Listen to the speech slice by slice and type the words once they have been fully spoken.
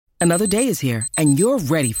Another day is here, and you're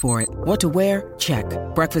ready for it. What to wear? Check.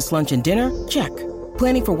 Breakfast, lunch, and dinner? Check.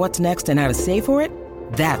 Planning for what's next and how to save for it?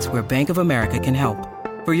 That's where Bank of America can help.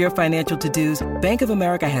 For your financial to-dos, Bank of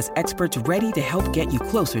America has experts ready to help get you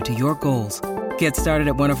closer to your goals. Get started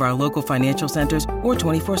at one of our local financial centers or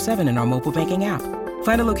 24/7 in our mobile banking app.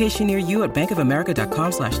 Find a location near you at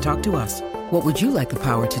bankofamerica.com/talktous. What would you like the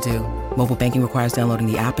power to do? Mobile banking requires downloading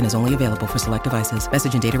the app and is only available for select devices.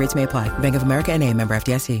 Message and data rates may apply. Bank of America N.A., member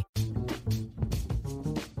FDIC.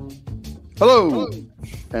 Hello,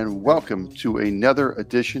 and welcome to another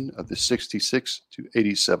edition of the 66 to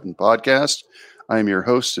 87 podcast. I am your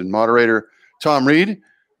host and moderator, Tom Reed,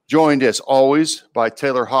 joined as always by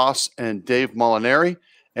Taylor Haas and Dave Molinari.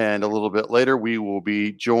 And a little bit later, we will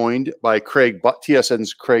be joined by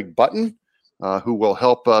TSN's Craig Button, who will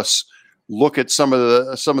help us look at some of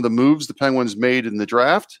the moves the Penguins made in the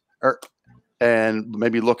draft, and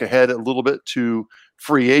maybe look ahead a little bit to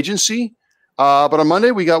free agency. But on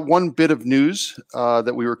Monday, we got one bit of news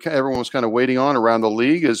that everyone was kind of waiting on around the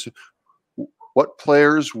league is what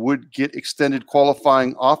players would get extended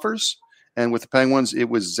qualifying offers. And with the Penguins, it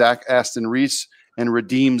was Zach Aston Reese and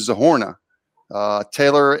Radim Zohorna.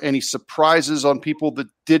 Taylor, any surprises on people that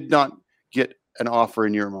did not get an offer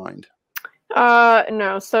in your mind?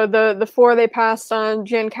 No. So the four they passed on: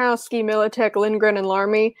 Jankowski, Miletic, Lindgren, and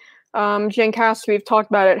Larmy. Jankowski, we've talked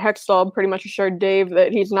about it. Hextall pretty much assured Dave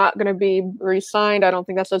that he's not going to be re-signed. I don't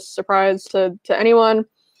think that's a surprise to anyone.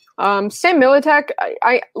 Sam Miletic,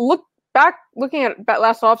 I looking at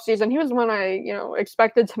last offseason, he was the one I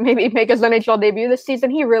expected to maybe make his NHL debut this season.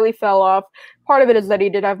 He really fell off. Part of it is that he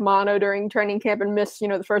did have mono during training camp and missed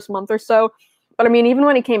the first month or so. But I mean, even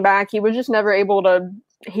when he came back, he was just never able to.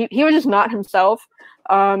 He was just not himself.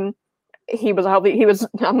 He was healthy. He was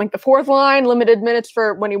on the fourth line, limited minutes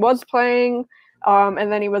for when he was playing.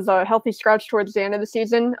 And then he was a healthy scratch towards the end of the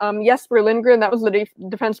season. Jesper Lindgren, that was the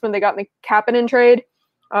defenseman they got in the Kapanen trade.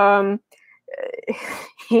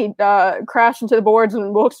 He crashed into the boards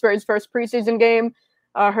in Wilkes-Barre's first preseason game.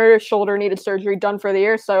 Hurt his shoulder, needed surgery, done for the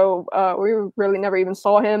year. So we really never even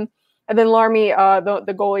saw him. And then Larmy,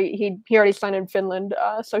 the goalie, he already signed in Finland.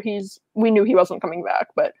 So we knew he wasn't coming back.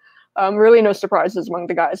 But really no surprises among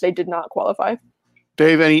the guys. They did not qualify.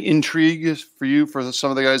 Dave, any intrigue for you for some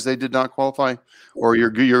of the guys they did not qualify? Or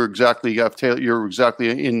you're exactly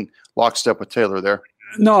in lockstep with Taylor there?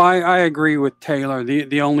 No, I agree with Taylor.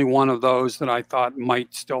 The only one of those that I thought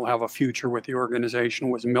might still have a future with the organization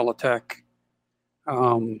was Miletic.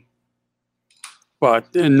 But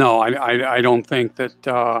no, I don't think that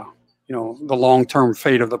the long-term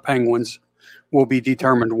fate of the Penguins will be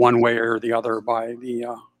determined one way or the other by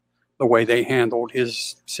the way they handled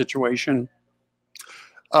his situation.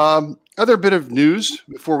 Other bit of news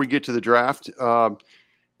before we get to the draft. Frank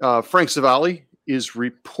Savali is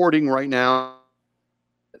reporting right now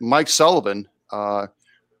Mike Sullivan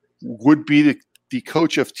would be the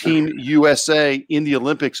coach of Team USA in the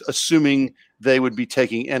Olympics, assuming they would be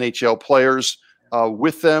taking NHL players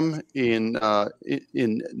with them in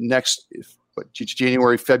next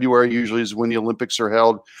January, February. Usually is when the Olympics are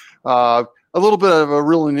held. A little bit of a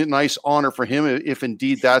really nice honor for him, if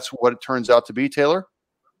indeed that's what it turns out to be, Taylor.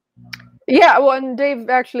 Yeah, well, and Dave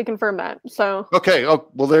actually confirmed that. So okay,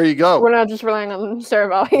 well there you go. We're not just relying on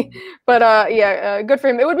Saravalli, but good for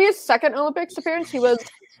him. It would be his second Olympics appearance. He was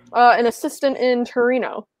an assistant in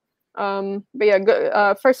Torino, but yeah,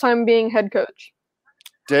 good, first time being head coach.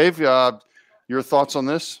 Dave, your thoughts on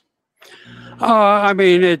this? I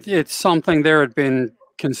mean, it's something. There had been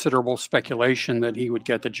considerable speculation that he would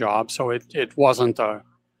get the job, so it wasn't a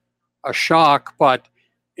shock, but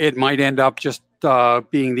it might end up just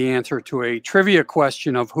being the answer to a trivia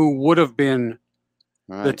question of who would have been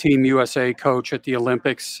the Team USA coach at the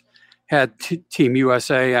Olympics had Team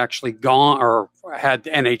USA actually gone, or had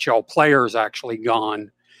NHL players actually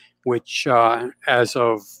gone, which as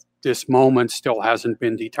of this moment still hasn't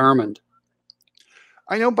been determined.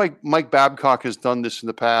 I know Mike Babcock has done this in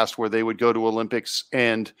the past where they would go to Olympics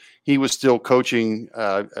and he was still coaching.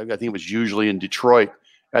 I think it was usually in Detroit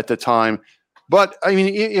at the time. But I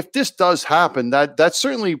mean, if this does happen, that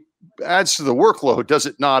certainly adds to the workload, does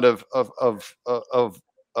it not? Of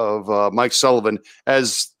Mike Sullivan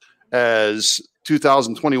as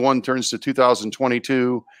 2021 turns to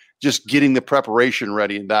 2022, just getting the preparation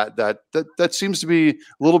ready, and that seems to be a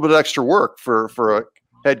little bit of extra work for a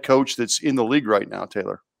head coach that's in the league right now,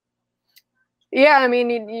 Taylor. Yeah, I mean,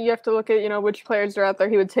 you have to look at, which players are out there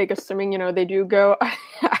he would take, assuming, they do go.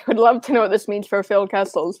 I would love to know what this means for Phil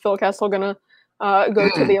Kessel. Is Phil Kessel going to go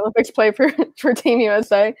to the Olympics, play for Team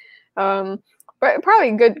USA? But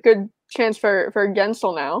probably good chance for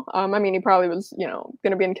Gensel now. I mean, he probably was,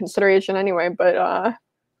 going to be in consideration anyway, but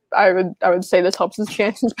I would say this helps his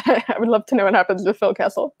chances. But I would love to know what happens with Phil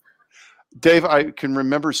Kessel. Dave, I can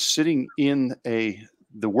remember sitting in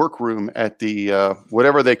the workroom at the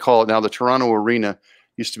whatever they call it now, the Toronto Arena.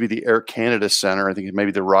 Used to be the Air Canada Center. I think it may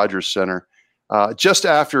be the Rogers Center. Just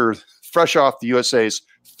after, fresh off the USA's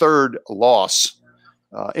third loss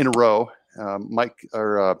in a row, I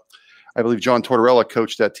believe John Tortorella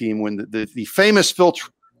coached that team when the famous Phil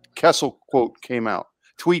Kessel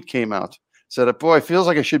tweet came out. Said, boy, it feels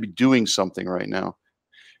like I should be doing something right now.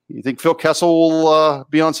 You think Phil Kessel will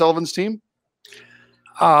be on Sullivan's team?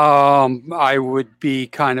 I would be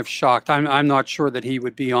kind of shocked. I'm not sure that he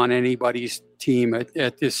would be on anybody's team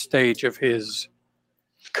at this stage of his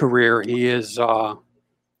career. He is,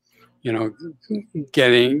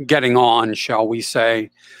 getting on, shall we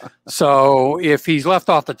say. So if he's left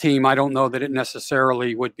off the team, I don't know that it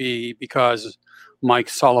necessarily would be because Mike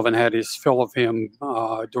Sullivan had his fill of him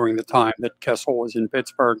during the time that Kessel was in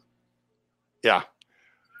Pittsburgh. Yeah.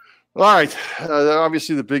 All right.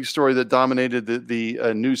 Obviously, the big story that dominated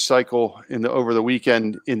the news cycle over the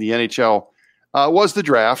weekend in the NHL was the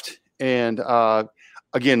draft. And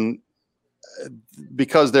again,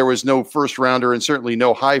 because there was no first rounder and certainly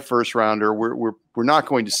no high first rounder, we're not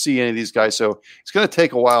going to see any of these guys. So it's going to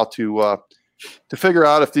take a while to figure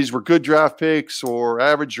out if these were good draft picks or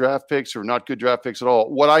average draft picks or not good draft picks at all.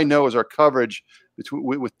 What I know is our coverage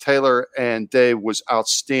with Taylor and Dave was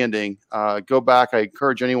outstanding. Go back. I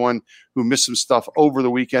encourage anyone who missed some stuff over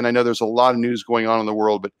the weekend. I know there's a lot of news going on in the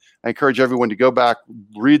world, but I encourage everyone to go back,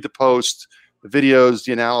 read the post, the videos,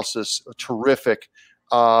 the analysis. Terrific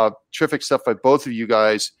stuff by both of you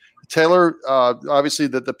guys. Taylor, obviously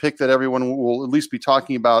the pick that everyone will at least be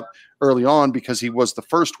talking about early on because he was the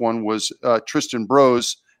first one was Tristan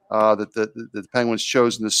Brose that the Penguins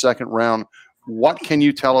chose in the second round. What can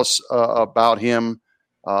you tell us about him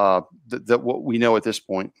that what we know at this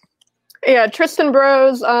point? Yeah, Tristan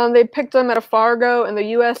Brose, they picked him at Fargo in the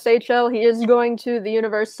USHL. He is going to the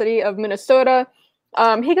University of Minnesota.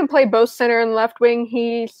 He can play both center and left wing.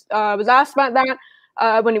 He was asked about that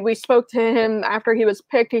when we spoke to him after he was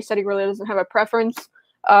picked. He said he really doesn't have a preference.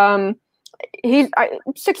 He's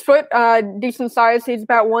 6 foot, decent size. He's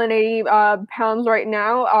about 180 pounds right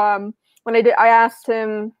now. When I asked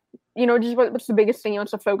him, just what's the biggest thing he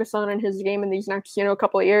wants to focus on in his game in these next,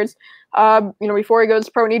 couple of years, before he goes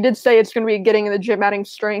pro. And he did say it's going to be getting in the gym, adding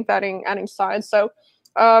strength, adding size. So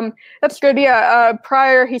that's good. Yeah.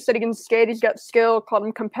 Prior, he said he can skate. He's got skill, called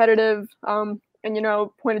him competitive, and,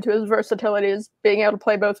 pointed to his versatility as being able to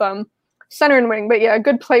play both center and wing. But, yeah, a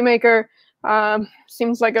good playmaker.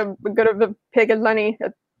 Seems like a good of a pick as any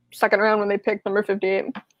at second round when they picked number 58.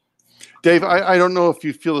 Dave, I don't know if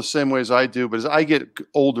you feel the same way as I do, but as I get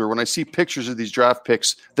older, when I see pictures of these draft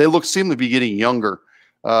picks, they seem to be getting younger.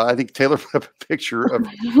 I think Taylor put up a picture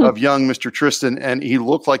of young Mr. Tristan, and he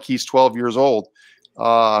looked like he's 12 years old.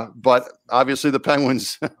 But obviously the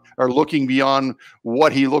Penguins are looking beyond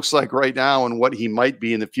what he looks like right now and what he might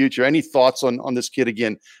be in the future. Any thoughts on this kid?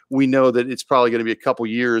 Again, we know that it's probably going to be a couple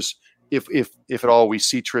years, if at all, we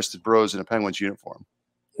see Tristan Brose in a Penguins uniform.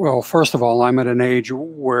 Well, first of all, I'm at an age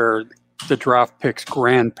where the draft picks'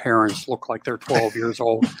 grandparents look like they're 12 years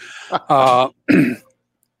old. I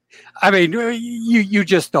mean, you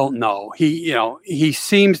just don't know. He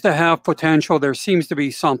seems to have potential. There seems to be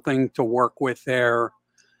something to work with there,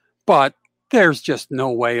 but there's just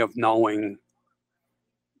no way of knowing,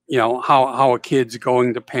 how a kid's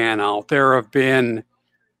going to pan out. There have been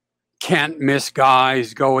can't miss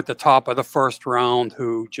guys go at the top of the first round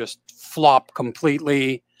who just flop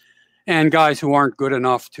completely, and guys who aren't good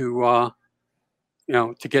enough to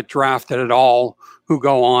get drafted at all, who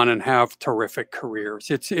go on and have terrific careers.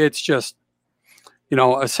 It's just,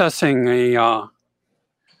 assessing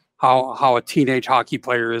how a teenage hockey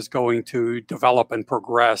player is going to develop and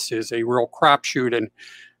progress is a real crapshoot. And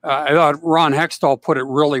I thought Ron Hextall put it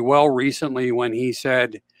really well recently when he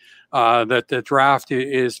said that the draft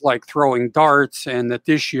is like throwing darts, and that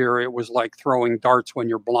this year it was like throwing darts when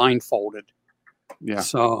you're blindfolded. Yeah.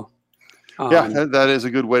 So, that is a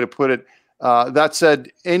good way to put it. That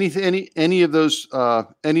said, any of those.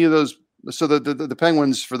 So the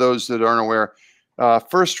Penguins, for those that aren't aware,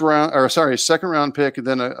 second round pick, and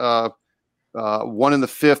then one in the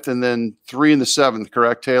fifth, and then 3 in the 7th.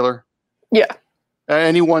 Correct, Taylor? Yeah.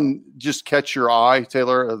 Anyone just catch your eye,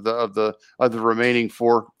 Taylor, of the remaining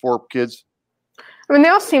four kids? I mean, they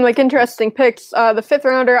all seem like interesting picks. The 5th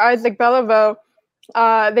rounder, Isaac Beliveau,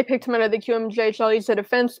 they picked him out of the QMJHL. He's a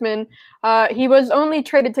defenseman. He was only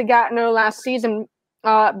traded to Gatineau last season.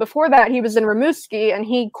 Before that, he was in Rimouski, and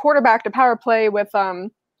he quarterbacked a power play with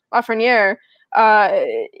Lafreniere.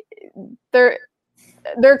 There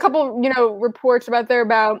are a couple, reports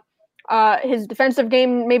about his defensive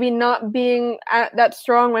game maybe not being that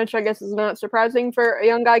strong, which I guess is not surprising for a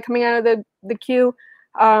young guy coming out of the queue.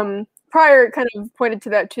 Pryor kind of pointed to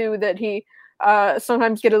that too, that he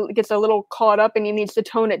sometimes gets a little caught up and he needs to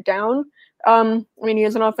tone it down. He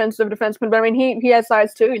is an offensive defenseman, but he has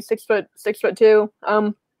size too. He's 6'2".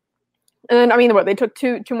 And they took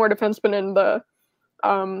two more defensemen in the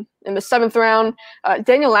 7th round.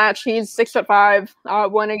 Daniel Latch, he's 6'5",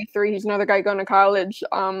 183. He's another guy going to college.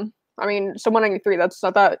 So 193, that's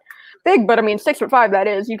not that big, but 6'5", that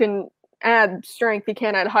is. You can add strength, you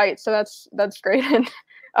can't add height, so that's great. And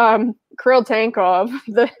Kirill Tankov,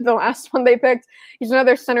 the last one they picked, he's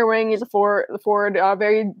another center wing. He's a forward,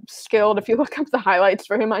 very skilled. If you look up the highlights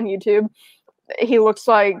for him on YouTube, he looks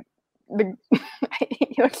like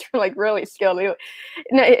he looks really skilled.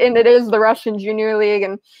 And it is the Russian Junior League,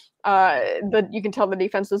 and you can tell the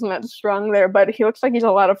defense isn't that strong there, but he looks like he's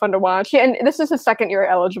a lot of fun to watch. And this is his second year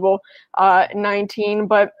eligible, 19,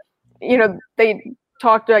 but they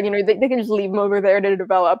talked they can just leave him over there to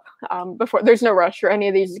develop before. There's no rush for any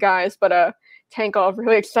of these guys, but Tankov,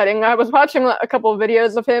 really exciting. I was watching a couple of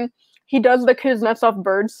videos of him. He does the Kuznetsov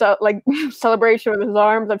bird celebration with his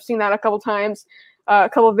arms. I've seen that a couple times. A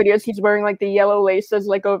couple of videos, he's wearing the yellow laces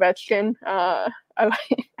like Ovechkin.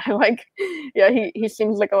 He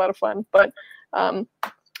seems like a lot of fun. But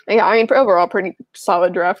overall, pretty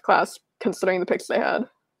solid draft class considering the picks they had.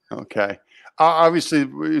 Okay. Obviously,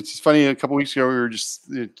 it's funny. A couple of weeks ago, we were just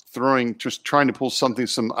trying to pull some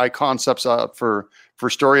concepts out for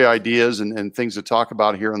story ideas and things to talk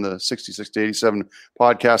about here on the 66 to 87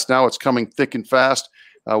 podcast. Now it's coming thick and fast.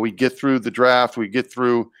 We get through the draft, we get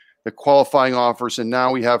through the qualifying offers, and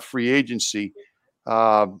now we have free agency.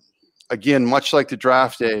 Again, much like the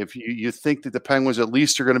draft day, if you think that the Penguins at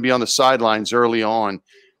least are going to be on the sidelines early on,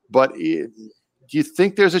 but do you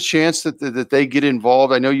think there's a chance that they get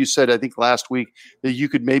involved? I know you said, I think last week, that you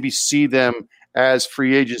could maybe see them as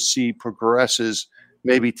free agency progresses,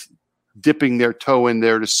 maybe dipping their toe in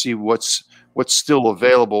there to see what's still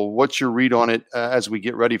available. What's your read on it as we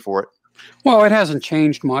get ready for it? Well, it hasn't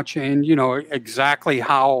changed much, and exactly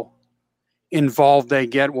how involved they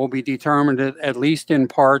get will be determined at least in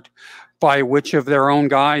part by which of their own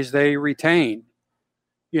guys they retain.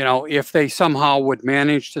 If they somehow would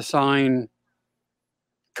manage to sign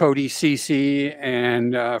Cody Ceci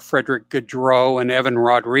and Frederick Gaudreau and Evan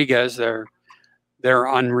Rodriguez, they're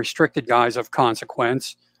unrestricted guys of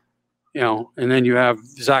consequence. And then you have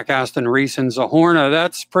Zach Aston Reese and Zahorna.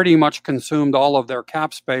 That's pretty much consumed all of their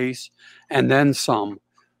cap space and then some.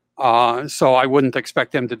 So I wouldn't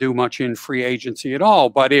expect them to do much in free agency at all.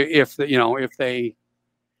 But if they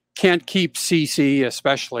can't keep CC,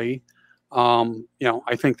 especially,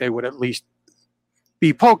 I think they would at least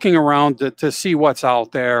be poking around to see what's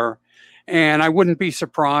out there. And I wouldn't be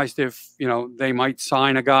surprised if, they might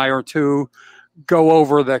sign a guy or two, go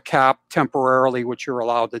over the cap temporarily, which you're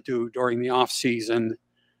allowed to do during the off season,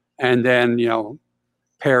 and then,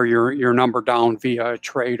 pare your number down via a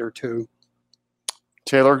trade or two.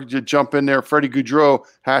 Taylor, you jump in there. Freddie Gaudreau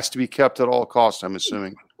has to be kept at all costs, I'm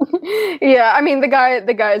assuming. Yeah,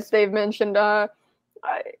 the guys they've mentioned,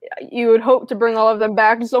 you would hope to bring all of them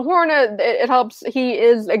back. Zahorna, it helps. He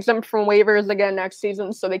is exempt from waivers again next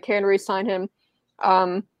season, so they can re-sign him.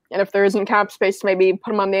 And if there isn't cap space, maybe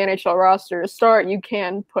put him on the NHL roster to start. You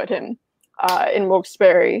can put him in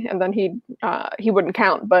Wilkes-Barre, and then he wouldn't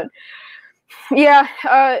count. But yeah,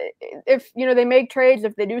 if they make trades,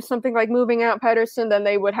 if they do something like moving out Pettersson, then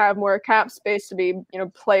they would have more cap space to be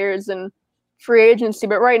players in free agency.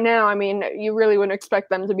 But right now, you really wouldn't expect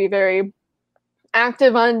them to be very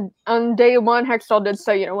active on day one. Hextall did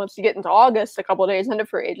say, once you get into August, a couple of days into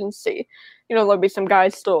free agency, there'll be some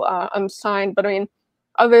guys still unsigned. But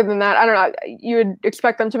other than that, I don't know. You would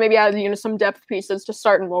expect them to maybe add, some depth pieces to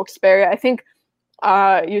start in Wilkes-Barre. I think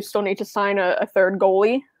you still need to sign a third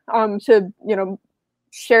goalie to,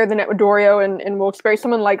 share the net with Dorio and Wilkes-Barre.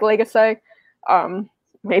 Someone like Lagacé,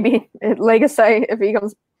 maybe Lagacé if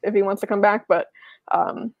he wants to come back. But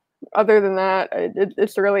other than that,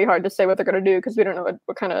 it's really hard to say what they're going to do because we don't know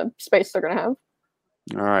what kind of space they're going to have.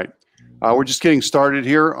 All right. We're just getting started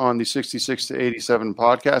here on the 66 to 87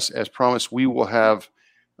 podcast. As promised, we will have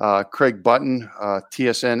Craig Button,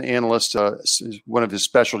 TSN analyst. One of his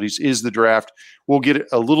specialties is the draft. We'll get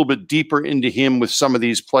a little bit deeper into him with some of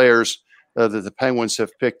these players that the Penguins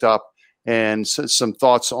have picked up and some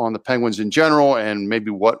thoughts on the Penguins in general and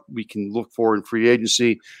maybe what we can look for in free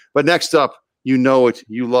agency. But next up, You know it.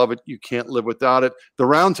 You love it. You can't live without it. The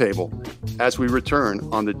Roundtable, as we return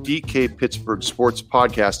on the DK Pittsburgh Sports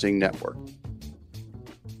Podcasting Network.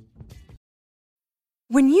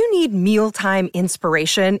 When you need mealtime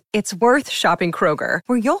inspiration, it's worth shopping Kroger,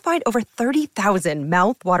 where you'll find over 30,000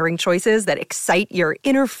 mouth-watering choices that excite your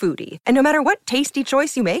inner foodie. And no matter what tasty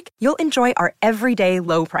choice you make, you'll enjoy our everyday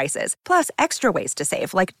low prices, plus extra ways to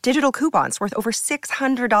save, like digital coupons worth over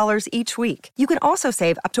 $600 each week. You can also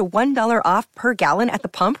save up to $1 off per gallon at the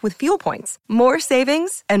pump with fuel points. More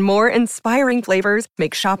savings and more inspiring flavors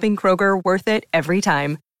make shopping Kroger worth it every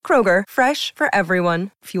time. Kroger, fresh for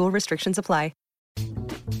everyone. Fuel restrictions apply.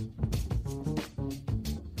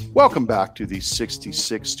 Welcome back to the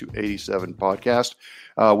 66 to 87 podcast.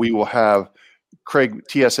 We will have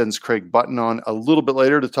TSN's Craig Button on a little bit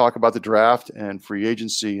later to talk about the draft and free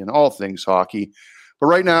agency and all things hockey. But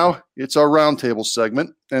right now, it's our roundtable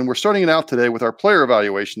segment, and we're starting it out today with our player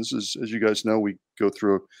evaluations. As you guys know, we go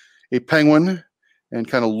through a Penguin and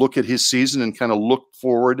kind of look at his season and kind of look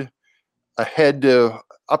forward ahead to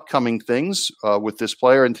upcoming things with this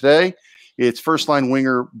player. And today, it's first-line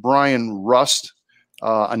winger Bryan Rust.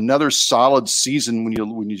 Another solid season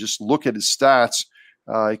when you just look at his stats.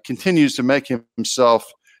 He continues to make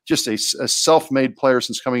himself just a self-made player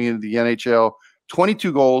since coming into the NHL.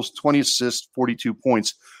 22 goals, 20 assists, 42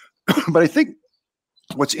 points. But I think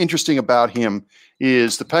what's interesting about him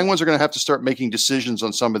is the Penguins are going to have to start making decisions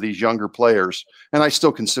on some of these younger players. And I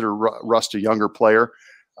still consider Rust a younger player.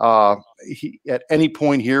 At any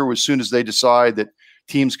point here, as soon as they decide that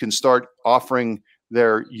teams can start offering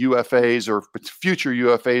their UFAs or future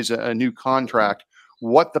UFAs a new contract,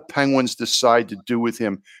 what the Penguins decide to do with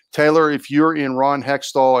him. Taylor, if you're in Ron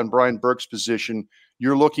Hextall and Brian Burke's position,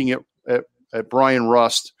 you're looking at Bryan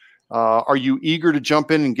Rust. Are you eager to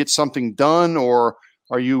jump in and get something done, or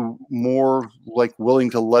are you more like willing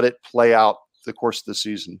to let it play out the course of the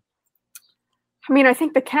season? I mean, I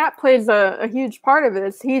think the cap plays a huge part of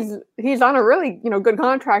this. He's on a really good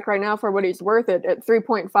contract right now for what he's worth at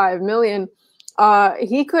 $3.5 million.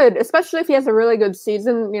 He could, especially if he has a really good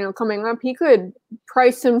season, coming up, he could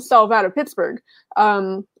price himself out of Pittsburgh. It's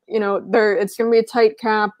going to be a tight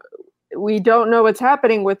cap. We don't know what's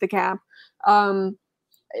happening with the cap.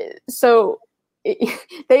 So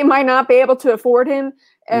they might not be able to afford him.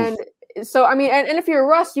 And so, I mean, and if you're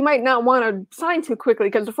Rust, you might not want to sign too quickly,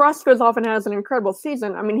 because if Rust goes off and has an incredible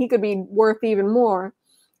season, I mean, he could be worth even more.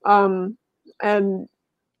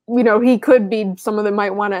 He could be someone that might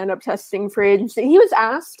want to end up testing free agency. He was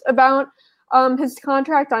asked about his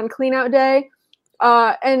contract on cleanout day,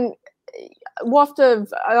 and I'll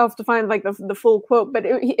have to find like the full quote, but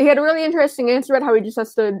he had a really interesting answer about how he just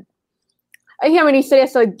has to. He said he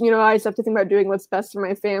has to, I just have to think about doing what's best for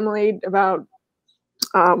my family, about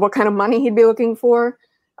what kind of money he'd be looking for,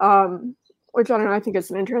 which I don't know. I think it's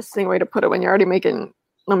an interesting way to put it when you're already making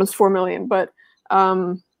almost $4 million, but.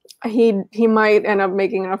 He might end up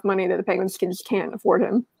making enough money that the Penguins just can't afford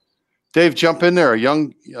him. Dave, jump in there. A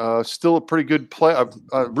young, still a pretty good player,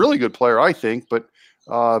 a really good player, I think. But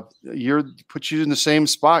puts you in the same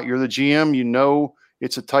spot. You're the GM.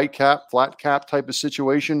 It's a tight cap, flat cap type of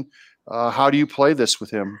situation. How do you play this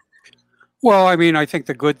with him? Well, I mean, I think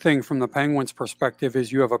the good thing from the Penguins' perspective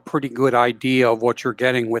is you have a pretty good idea of what you're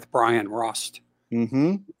getting with Bryan Rust.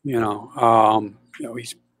 Mm-hmm.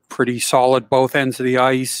 He's pretty solid both ends of the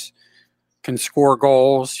ice, can score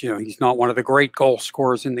goals. He's not one of the great goal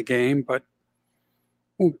scorers in the game, but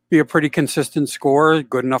will be a pretty consistent scorer,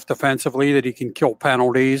 good enough defensively that he can kill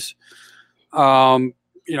penalties. For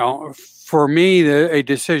me, a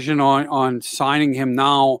decision on signing him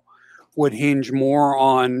now would hinge more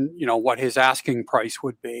on, what his asking price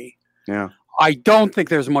would be. Yeah. I don't think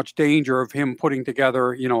there's much danger of him putting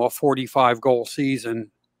together, a 45 goal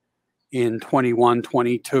season in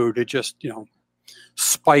 21-22 to just,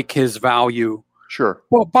 spike his value. Sure.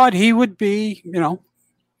 Well, but he would be,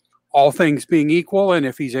 all things being equal, and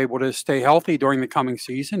if he's able to stay healthy during the coming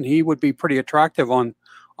season, he would be pretty attractive on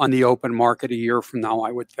the open market a year from now,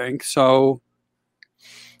 I would think. So,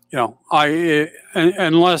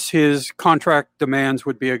 unless his contract demands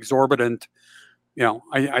would be exorbitant,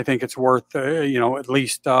 I think it's worth, at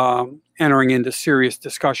least entering into serious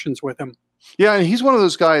discussions with him. Yeah, and he's one of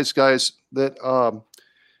those guys that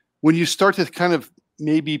when you start to kind of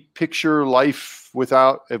maybe picture life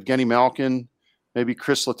without Evgeny Malkin, maybe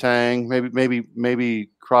Chris Letang, maybe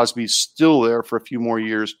Crosby's still there for a few more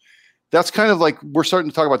years. That's kind of like we're starting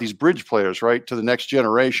to talk about these bridge players, right, to the next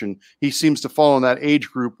generation. He seems to fall in that age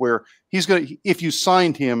group where if you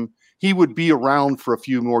signed him, he would be around for a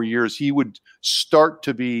few more years. He would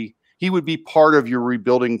be part of your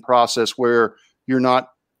rebuilding process where you're not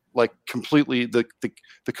like completely the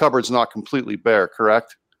cupboard's not completely bare,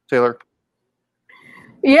 correct, Taylor?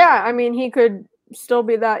 Yeah, I mean, he could still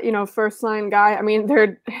be that, first line guy. I mean,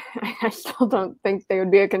 I still don't think they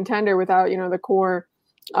would be a contender without, the core,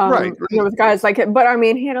 right. With guys like it. But I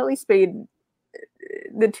mean, he'd at least be,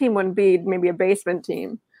 the team wouldn't be maybe a basement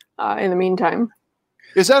team in the meantime.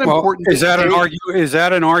 Is that important? Is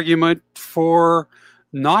that an argument for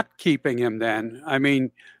not keeping him then? I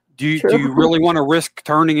mean, do you really want to risk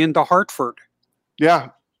turning into Hartford? Yeah.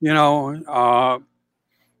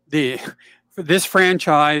 This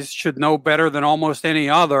franchise should know better than almost any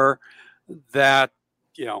other that,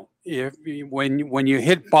 if when you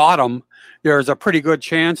hit bottom, there's a pretty good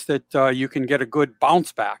chance that you can get a good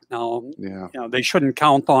bounce back. Now, they shouldn't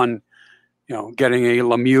count on, getting a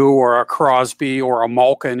Lemieux or a Crosby or a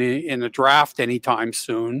Malkin in the draft anytime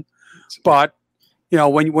soon. But,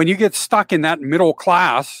 when you get stuck in that middle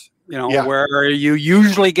class, where you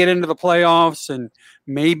usually get into the playoffs and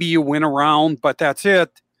maybe you win a round, but that's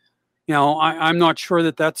it. I'm not sure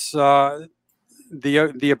that that's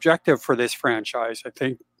the objective for this franchise. I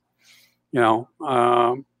think,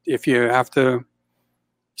 if you have to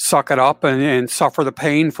suck it up and suffer the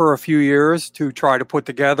pain for a few years to try to put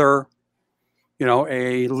together,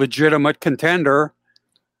 a legitimate contender,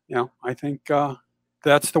 I think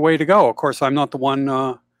that's the way to go. Of course, I'm not the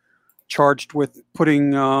one charged with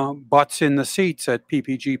putting butts in the seats at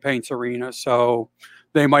PPG Paints Arena, so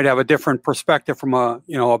they might have a different perspective from a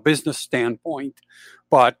business standpoint.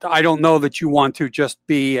 But I don't know that you want to just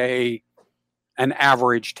be an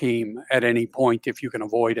average team at any point if you can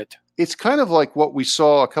avoid it. It's kind of like what we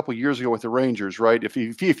saw a couple of years ago with the Rangers, right?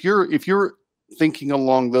 If you're thinking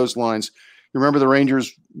along those lines, you remember the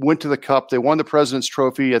Rangers went to the Cup. They won the President's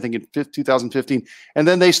Trophy, I think, in 2015. And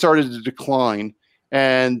then they started to decline.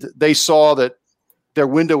 And they saw that their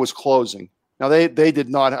window was closing. Now, they did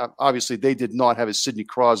not have a Sidney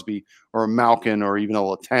Crosby or a Malkin or even a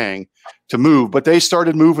Letang to move. But they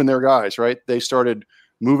started moving their guys, right? They started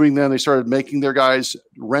moving them. They started making their guys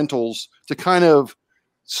rentals to kind of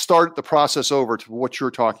start the process over to what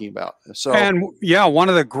you're talking about. So, and one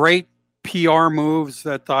of the great PR moves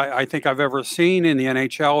that I think I've ever seen in the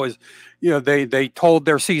NHL is, they told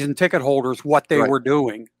their season ticket holders what they were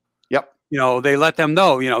doing. Yep. They let them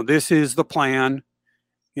know, this is the plan.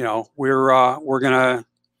 We're going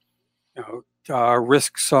to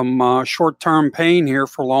risk some short-term pain here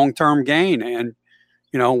for long-term gain. And,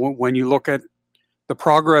 when you look at the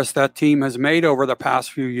progress that team has made over the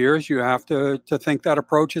past few years, you have to think that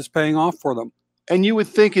approach is paying off for them. And you would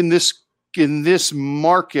think in this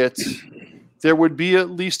market, there would be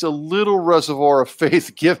at least a little reservoir of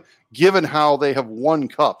faith given how they have won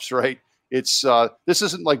cups, right? It's this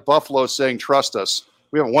isn't like Buffalo saying, trust us.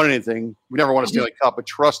 We haven't won anything. We never won a Stanley Cup, but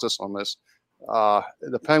trust us on this.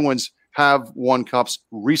 The Penguins have won cups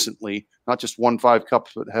recently, not just won 5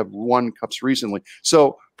 cups, but have won cups recently.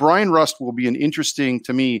 So Bryan Rust will be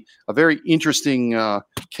a very interesting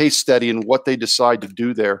case study in what they decide to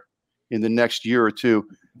do there in the next year or two.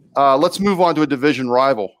 Let's move on to a division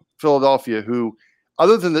rival, Philadelphia, who,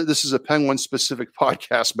 other than that, this is a Penguin-specific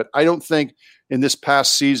podcast, but I don't think in this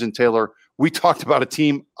past season, Taylor, we talked about a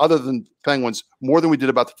team other than Penguins more than we did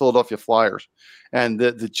about the Philadelphia Flyers, and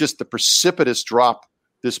the precipitous drop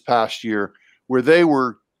this past year where they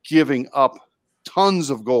were giving up tons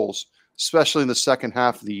of goals, especially in the second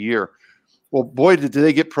half of the year. Well, boy, did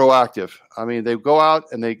they get proactive. I mean, they go out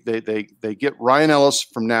and they get Ryan Ellis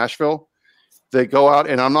from Nashville. They go out,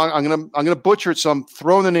 and I'm gonna butcher it, so I'm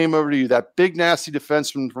throwing the name over to you. That big nasty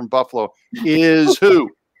defenseman from Buffalo is who?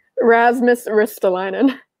 Rasmus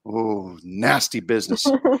Ristolainen. Oh, nasty business.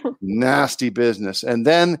 Nasty business. And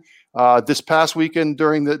then this past weekend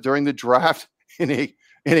during the draft, in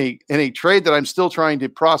a trade that I'm still trying to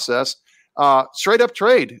process, straight up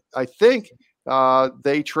trade, I think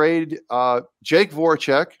they trade Jake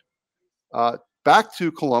Voracek back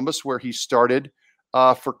to Columbus, where he started,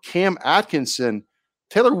 for Cam Atkinson.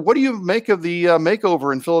 Taylor, what do you make of the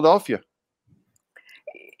makeover in Philadelphia?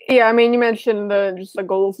 Yeah, I mean, you mentioned the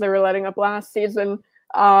goals they were letting up last season.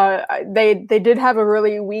 They did have a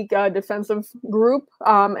really weak defensive group,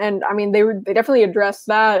 and I mean they definitely addressed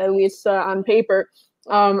that, at least on paper.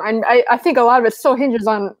 And I think a lot of it still hinges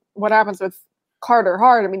on what happens with Carter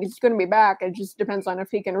Hart. I mean, he's going to be back. It just depends on if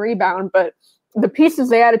he can rebound. But the pieces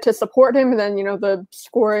they added to support him, and then the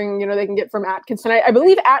scoring they can get from Atkinson. I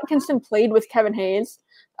believe Atkinson played with Kevin Hayes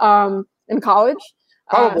in college.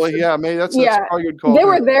 Probably, yeah. Maybe that's probably a good call. They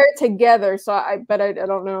were there together, so I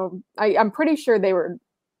don't know. I'm pretty sure they were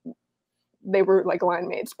like line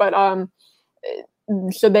mates, but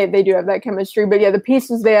So they do have that chemistry. But yeah, the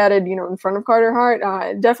pieces they added, in front of Carter Hart,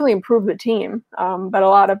 definitely improved the team. But a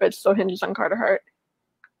lot of it still hinges on Carter Hart.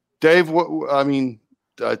 Dave,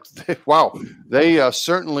 wow, they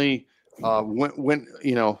certainly went.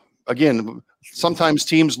 Again, sometimes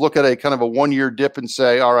teams look at a kind of a 1-year dip and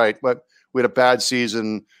say, "All right, but we had a bad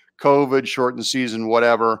season, COVID, shortened season,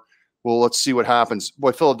 whatever. Well, let's see what happens."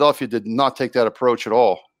 Boy, Philadelphia did not take that approach at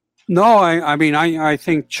all. No, I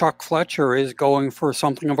think Chuck Fletcher is going for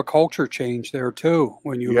something of a culture change there too.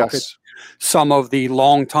 When you look at some of the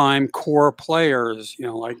longtime core players,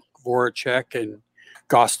 like Voracek and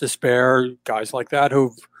Gostisbehere, guys like that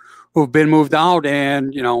who've been moved out,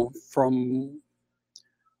 and from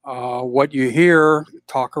what you hear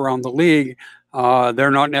talk around the league,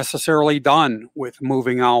 they're not necessarily done with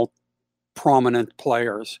moving out prominent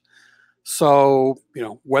players. So,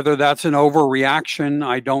 whether that's an overreaction,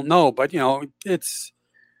 I don't know. But, it's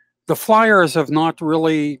the Flyers have not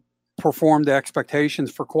really performed the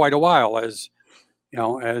expectations for quite a while, as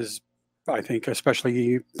I think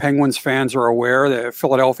especially Penguins fans are aware that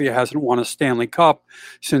Philadelphia hasn't won a Stanley Cup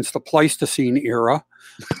since the Pleistocene era.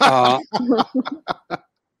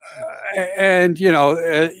 And,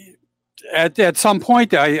 at some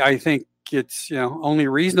point, I think it's only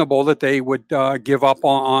reasonable that they would give up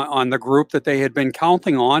on the group that they had been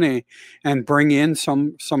counting on and bring in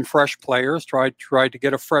some fresh players, try to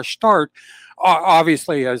get a fresh start.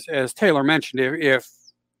 Obviously, as Taylor mentioned, if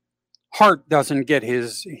Hart doesn't get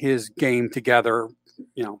his game together,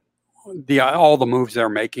 all the moves they're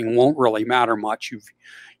making won't really matter much.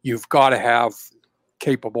 You've got to have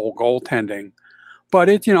capable goaltending. But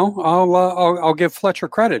I'll give Fletcher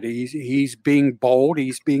credit. He's being bold,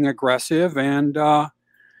 he's being aggressive, and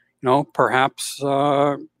perhaps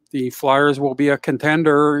the Flyers will be a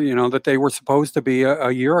contender. That they were supposed to be a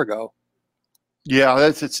year ago. Yeah,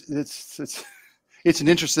 it's an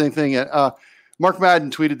interesting thing. Mark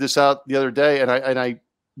Madden tweeted this out the other day, and I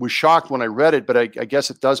was shocked when I read it, but I guess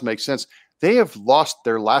it does make sense. They have lost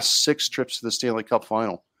their last 6 trips to the Stanley Cup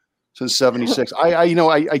final since '76.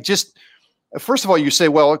 I just. First of all, you say,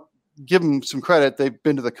 well, give them some credit. They've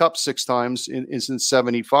been to the Cup 6 times since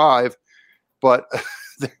 '75, but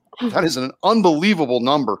that is an unbelievable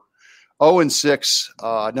number.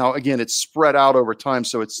 0-6. Now, again, it's spread out over time,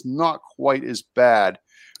 so it's not quite as bad.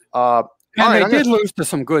 And they did lose to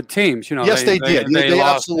some good teams. Yes, they did. They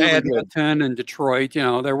lost absolutely Edmonton did. And Detroit.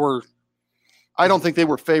 There were. I don't think they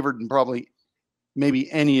were favored in probably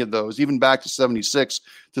maybe any of those, even back to *76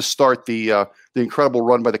 to start the incredible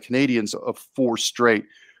run by the Canadians of 4 straight.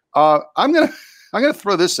 I'm gonna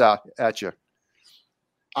throw this out at you.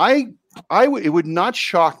 It would not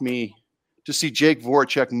shock me to see Jake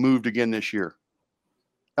Voracek moved again this year.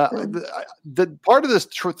 The part of this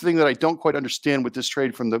thing that I don't quite understand with this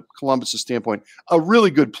trade from the Columbus standpoint, a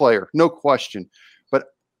really good player, no question,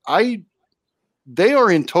 but they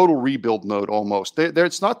are in total rebuild mode almost.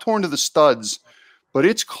 It's not torn to the studs, but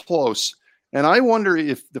it's close. And I wonder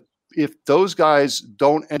if those guys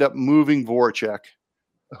don't end up moving Voracek,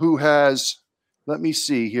 who has, let me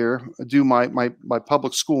see here, do my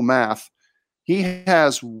public school math. He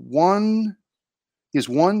has 1,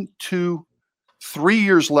 2, 3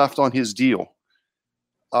 years left on his deal.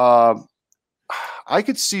 I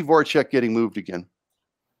could see Voracek getting moved again.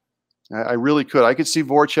 I really could. I could see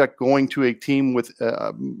Voracek going to a team with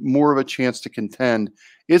more of a chance to contend.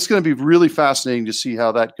 It's going to be really fascinating to see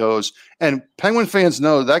how that goes. And Penguin fans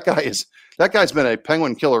know that guy's been a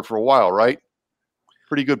Penguin killer for a while, right?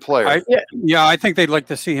 Pretty good player. I think they'd like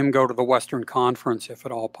to see him go to the Western Conference if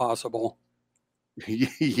at all possible.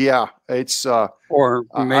 Yeah, it's or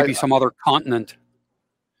maybe some other continent.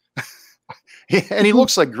 And he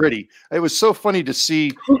looks like Gritty. It was so funny to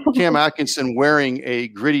see Cam Atkinson wearing a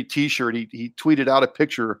Gritty T-shirt. He tweeted out a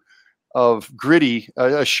picture of Gritty,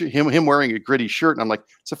 him wearing a Gritty shirt, and I'm like,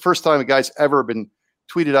 it's the first time a guy's ever been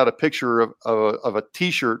tweeted out a picture of a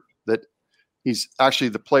T-shirt that he's actually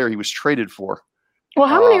the player he was traded for. Well,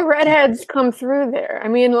 how many redheads come through there? I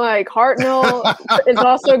mean, like Hartnell is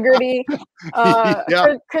also Gritty.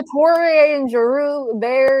 Couturier and Giroux,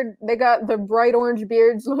 they got the bright orange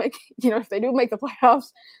beards. Like, if they do make the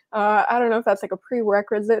playoffs, I don't know if that's like a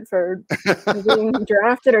prerequisite for being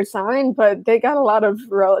drafted or signed, but they got a lot of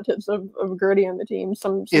relatives of Gritty on the team.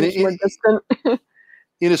 Some more distant.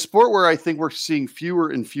 In a sport where I think we're seeing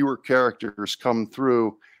fewer and fewer characters come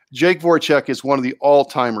through, Jake Voracek is one of the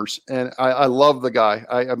all-timers, and I love the guy.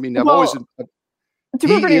 I mean, I've always. Do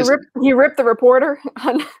you remember he ripped the reporter?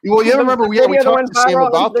 Well, yeah, remember we talked to Sam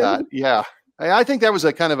about that. Yeah, I think that was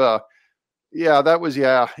a kind of Yeah, that was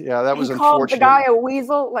that was he called unfortunate. the guy a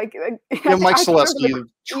weasel. Like Mike Selesky,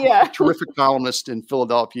 terrific columnist in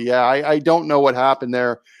Philadelphia. Yeah, I don't know what happened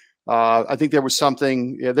there. I think there was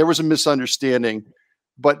something. Yeah, there was a misunderstanding.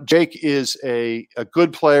 But Jake is a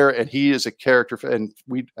good player, and he is a character. And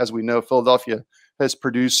as we know, Philadelphia has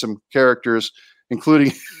produced some characters,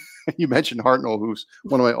 including you mentioned Hartnell, who's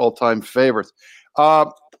one of my all-time favorites.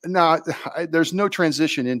 Now, there's no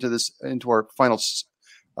transition into our final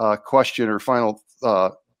question or final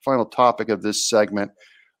topic of this segment.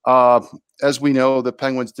 As we know, the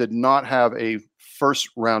Penguins did not have a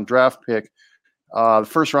first-round draft pick. The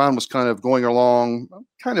first round was kind of going along,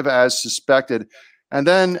 kind of as suspected. And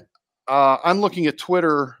then I'm looking at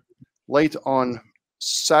Twitter late on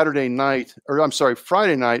Friday night,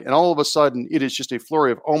 and all of a sudden it is just a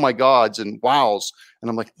flurry of oh my gods and wows. And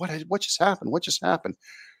I'm like, what just happened? What just happened?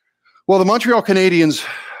 Well, the Montreal Canadiens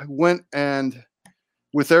went and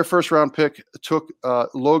with their first round pick took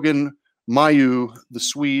Logan Mailloux, the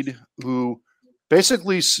Swede, who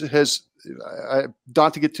basically has,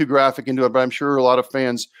 not to get too graphic into it, but I'm sure a lot of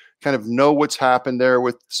fans kind of know what's happened there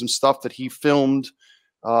with some stuff that he filmed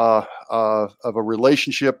of a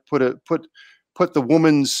relationship, put the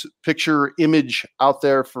woman's image out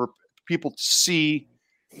there for people to see.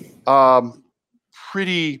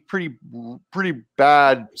 Pretty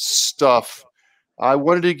bad stuff. I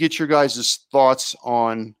wanted to get your guys' thoughts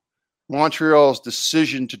on Montreal's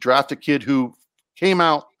decision to draft a kid who came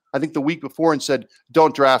out, I think, the week before and said,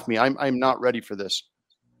 "Don't draft me. I'm not ready for this."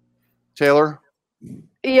 Taylor?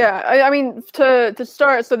 Yeah, I mean, to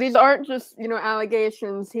start, so these aren't just,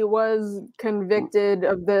 allegations. He was convicted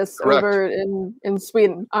of this Correct. over in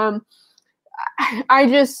Sweden. I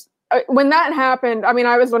just, when that happened, I mean,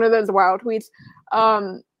 I was one of those wild tweets,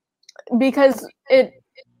 because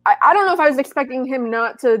I don't know if I was expecting him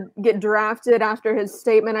not to get drafted after his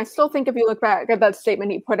statement. I still think if you look back at that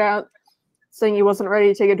statement he put out saying he wasn't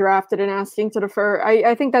ready to get drafted and asking to defer,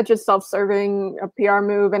 I think that's just self-serving, a PR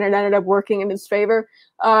move, and it ended up working in his favor.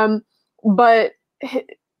 But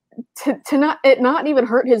to not even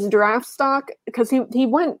hurt his draft stock, because he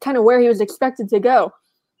went kind of where he was expected to go.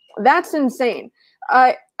 That's insane.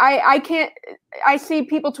 I can't. I see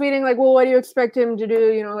people tweeting like, "Well, what do you expect him to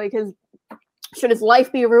do? Like should his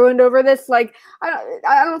life be ruined over this?" Like,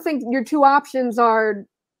 I don't think your two options are,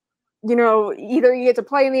 either you get to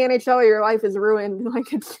play in the NHL or your life is ruined.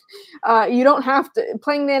 Like it's, you don't have to.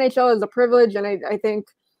 Playing the NHL is a privilege, and I think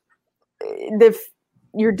if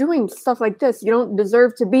you're doing stuff like this, you don't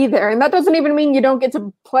deserve to be there. And that doesn't even mean you don't get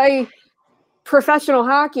to play professional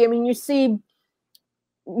hockey. I mean, you see,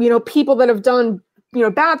 people that have done,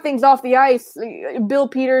 bad things off the ice. Bill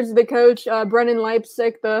Peters, the coach, Brennan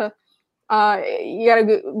Leipsic,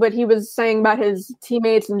 what he was saying about his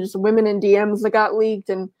teammates and just women in DMs that got leaked,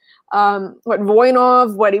 and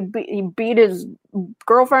Voinov, he beat his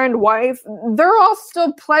girlfriend, wife. They're all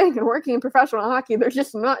still playing and working in professional hockey. They're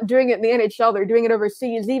just not doing it in the NHL. They're doing it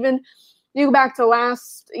overseas. Even you go back to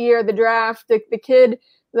last year, the draft, the kid,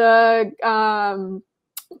 the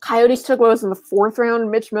Coyotes took, what was in the fourth round,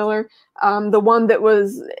 Mitch Miller, the one that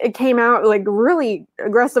it came out like really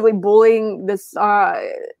aggressively bullying this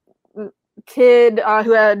kid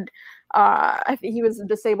who had, I think he was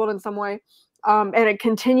disabled in some way. And it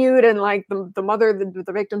continued, and like the mother,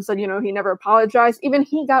 the victim said, he never apologized. Even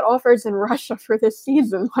he got offers in Russia for this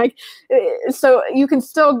season. Like, so you can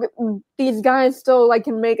still, these guys still like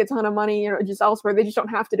can make a ton of money, just elsewhere. They just don't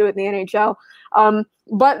have to do it in the NHL.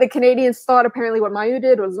 But the Canadians thought apparently what Mailloux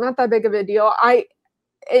did was not that big of a deal.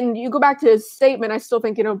 And you go back to his statement, I still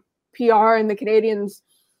think, PR and the Canadians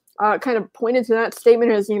kind of pointed to that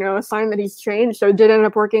statement as, a sign that he's changed. So it did end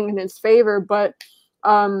up working in his favor. But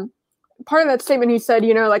part of that statement, he said,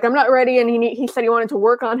 like, I'm not ready. And he said he wanted to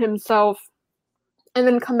work on himself and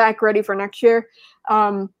then come back ready for next year.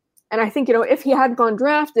 And I think, if he had gone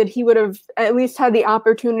drafted, he would have at least had the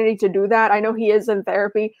opportunity to do that. I know he is in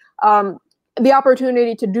therapy. The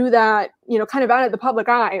opportunity to do that, kind of out of the public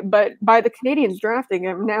eye, but by the Canadians drafting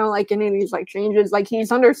him now, like any of these like changes, like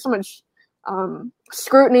he's under so much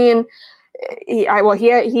scrutiny, and he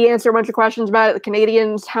answered a bunch of questions about it. The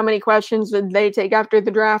Canadians, how many questions did they take after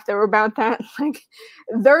the draft that were about that? Like,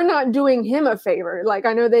 they're not doing him a favor. Like,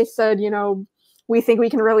 I know they said, we think we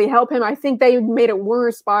can really help him. I think they made it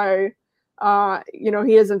worse by,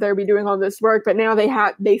 he isn't there be doing all this work, but now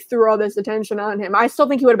they threw all this attention on him. I still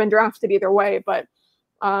think he would have been drafted either way, but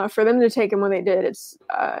for them to take him when they did, it's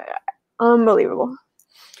unbelievable.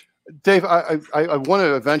 Dave, I want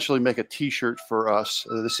to eventually make a T-shirt for us,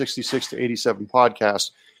 the 66 to 87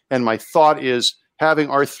 podcast. And my thought is having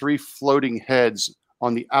our three floating heads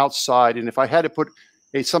on the outside. And if I had to put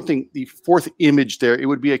the fourth image there, it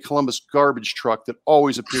would be a Columbus garbage truck that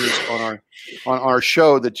always appears on our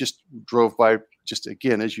show that just drove by, just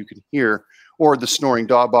again, as you can hear, or the snoring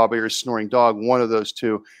dog, Bob Ayers' snoring dog, one of those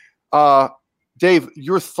two. Dave,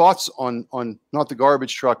 your thoughts on not the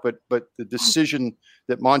garbage truck, but the decision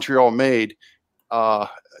that Montreal made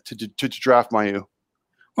to draft Mailloux?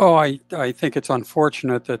 Oh, I think it's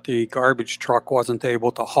unfortunate that the garbage truck wasn't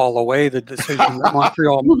able to haul away the decision that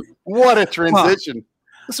Montreal made. What a transition.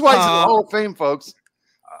 That's why he's in the Hall of Fame, folks.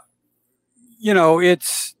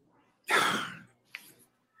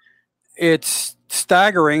 It's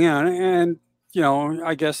staggering. And,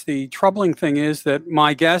 I guess the troubling thing is that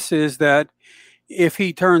my guess is that if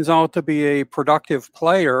he turns out to be a productive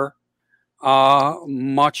player,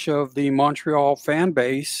 much of the Montreal fan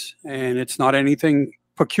base, and it's not anything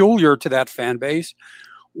peculiar to that fan base,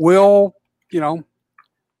 will,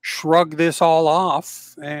 shrug this all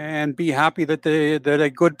off and be happy that a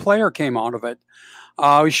good player came out of it.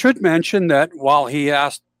 We should mention that while he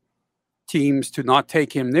asked teams to not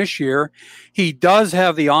take him this year, he does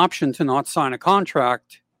have the option to not sign a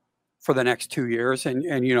contract for the next 2 years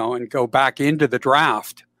and go back into the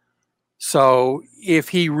draft. So if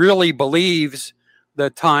he really believes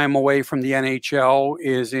that time away from the NHL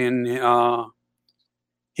is in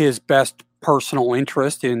his best personal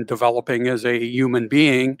interest in developing as a human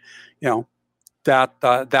being, that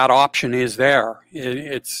option is there.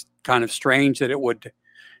 It's kind of strange that it would,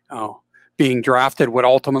 being drafted would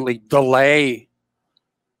ultimately delay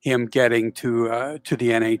him getting to the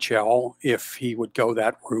NHL if he would go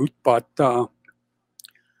that route. But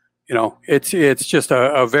it's just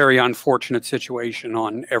a very unfortunate situation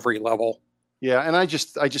on every level. Yeah, and I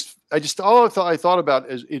just all I thought about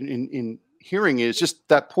is in hearing is just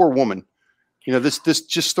that poor woman. This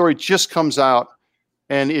story just comes out,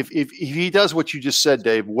 and if he does what you just said,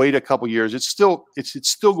 Dave, wait a couple years, it's still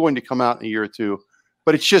going to come out in a year or two.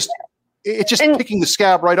 But it's just picking the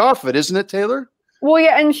scab right off of it, isn't it, Taylor? Well,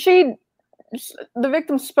 yeah, and the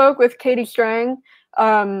victim spoke with Katie Strang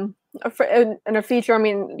in a feature. I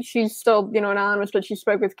mean, she's still anonymous, but she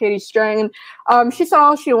spoke with Katie Strang, and she said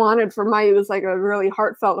all she wanted from Mailloux was like a really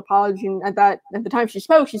heartfelt apology. And at the time she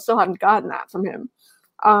spoke, she still hadn't gotten that from him.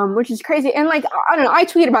 Which is crazy. And I don't know, I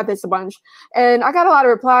tweet about this a bunch and I got a lot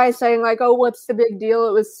of replies saying oh, what's the big deal?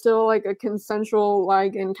 It was still a consensual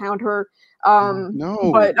encounter.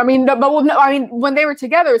 No, but I mean, when they were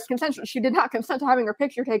together, it was consensual. She did not consent to having her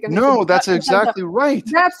picture taken. No, that's exactly right.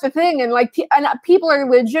 That's the thing. And and people are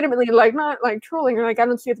legitimately not trolling or I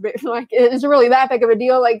don't see it is it really that big of a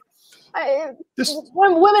deal?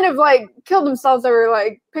 When women have killed themselves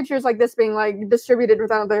over pictures like this being distributed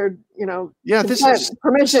without their this is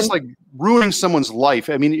permission. This is ruining someone's life.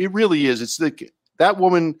 I mean, it really is. It's that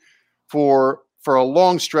woman for a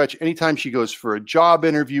long stretch. Anytime she goes for a job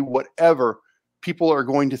interview, whatever, people are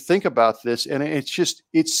going to think about this, and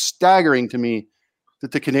it's staggering to me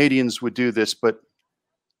that the Canadians would do this, but.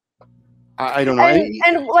 I don't know. And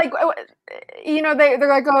they're like, oh,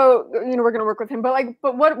 we're going to work with him. But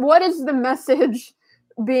what is the message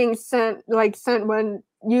being sent when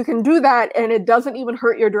you can do that and it doesn't even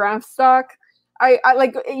hurt your draft stock?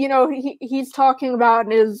 He's talking about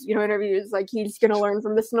in his, interviews, he's going to learn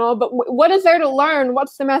from this and all, but what is there to learn?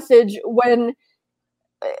 What's the message when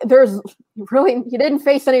he didn't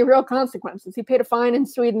face any real consequences? He paid a fine in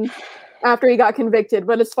Sweden after he got convicted.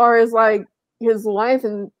 But as far as his life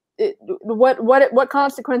and what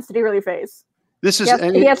consequence did he really face?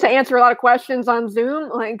 He has to answer a lot of questions on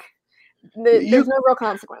Zoom. There's no real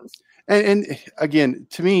consequence. And again,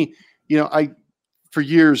 to me, for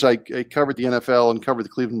years I covered the NFL and covered the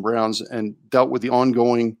Cleveland Browns and dealt with the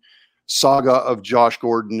ongoing saga of Josh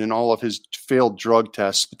Gordon and all of his failed drug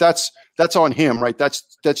tests. But that's on him, right?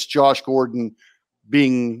 That's Josh Gordon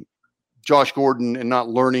being Josh Gordon and not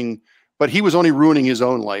learning. But he was only ruining his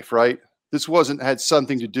own life, right? This had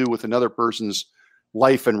something to do with another person's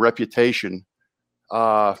life and reputation.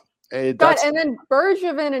 And then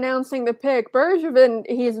Bergevin announcing the pick. Bergevin,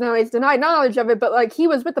 he's denied knowledge of it, but he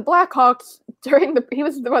was with the Blackhawks he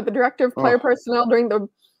was the director of player personnel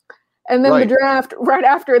and then the draft right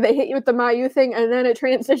after they hit you with the Mailloux thing, and then it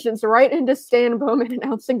transitions right into Stan Bowman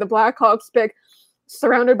announcing the Blackhawks pick,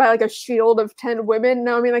 surrounded by a shield of 10 women.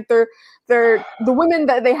 Now, I mean, they're the women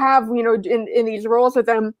that they have, in these roles with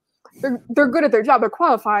them. They're good at their job. They're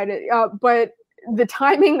qualified, but the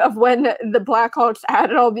timing of when the Blackhawks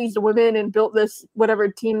added all these women and built this whatever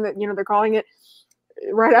team that they're calling it,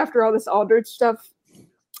 right after all this Aldridge stuff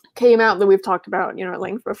came out that we've talked about at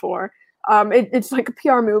length before. It's like a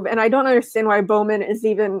PR move, and I don't understand why Bowman is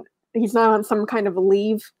even he's not on some kind of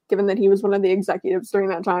leave, given that he was one of the executives during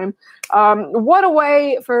that time. What a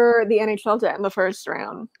way for the NHL to end the first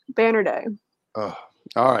round. Banner day. All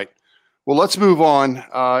right. Well, let's move on.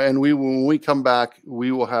 And when we come back,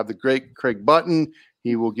 we will have the great Craig Button.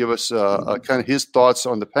 He will give us kind of his thoughts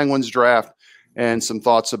on the Penguins draft and some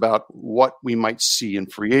thoughts about what we might see in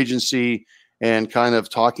free agency and kind of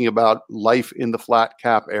talking about life in the flat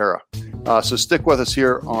cap era. So stick with us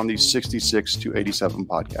here on the 66 to 87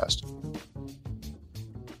 podcast.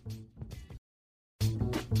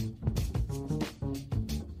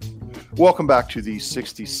 Welcome back to the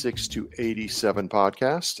 66 to 87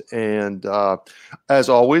 podcast. And as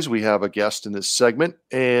always, we have a guest in this segment.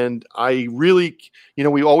 And I really,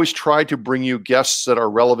 we always try to bring you guests that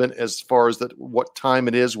are relevant as far as what time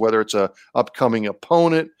it is, whether it's a upcoming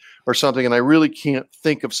opponent or something. And I really can't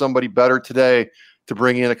think of somebody better today to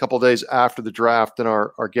bring in a couple of days after the draft than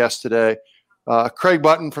our guest today. Craig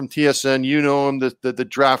Button from TSN, you know him, the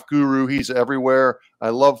draft guru. He's everywhere. I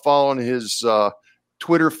love following his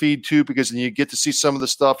Twitter feed too, because then you get to see some of the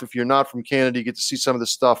stuff. If you're not from Canada, you get to see some of the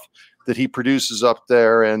stuff that he produces up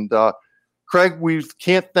there. And Craig, we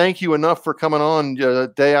can't thank you enough for coming on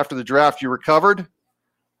day after the draft. You recovered?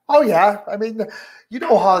 Oh yeah, I mean, you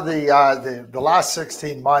know how the last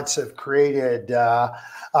 16 months have created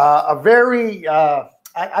a very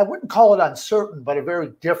I wouldn't call it uncertain, but a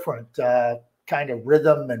very different kind of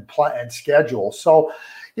rhythm and schedule. So,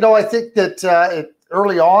 I think that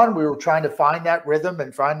early on, we were trying to find that rhythm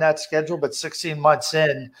and find that schedule, but 16 months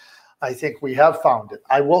in, I think we have found it.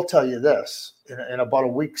 I will tell you this: in about a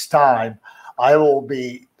week's time, I will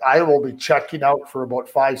be checking out for about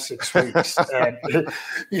 5-6 weeks, and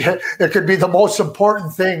it could be the most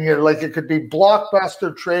important thing. Like, it could be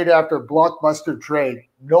blockbuster trade after blockbuster trade.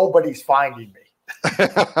 Nobody's finding me.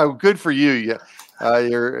 Good for you. Yeah,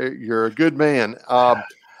 you're a good man.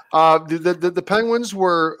 The Penguins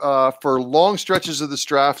were, for long stretches of this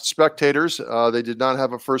draft, spectators. They did not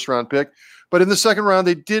have a first-round pick. But in the second round,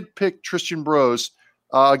 they did pick Tristan Brose.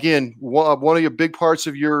 Again, one of your big parts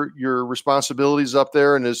of your responsibilities up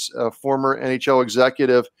there and as a former NHL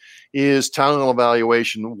executive is talent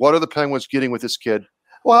evaluation. What are the Penguins getting with this kid?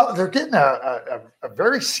 Well, they're getting a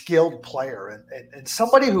very skilled player and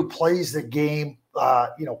somebody who plays the game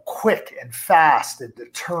quick and fast and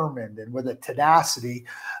determined and with a tenacity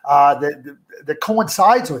that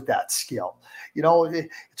coincides with that skill.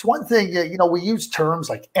 It's one thing, we use terms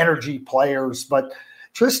like energy players, but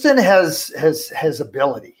Tristan has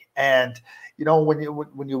ability. And, when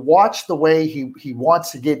you watch the way he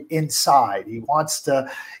wants to get inside, he wants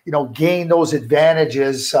to, gain those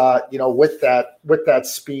advantages, with that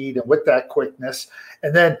speed and with that quickness.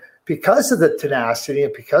 And then because of the tenacity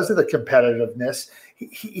and because of the competitiveness,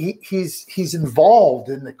 he's involved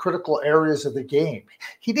in the critical areas of the game.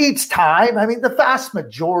 He needs time. I mean, the vast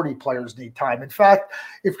majority of players need time. In fact,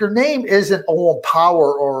 if your name isn't Owen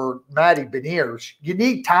Power or Matty Beniers, you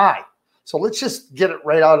need time. So let's just get it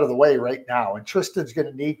right out of the way right now. And Tristan's going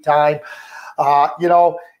to need time.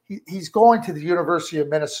 He's going to the University of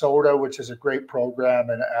Minnesota, which is a great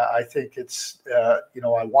program. And I think it's, I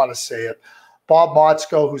want to say it, Bob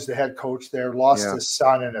Motzko, who's the head coach there, lost his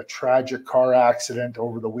son in a tragic car accident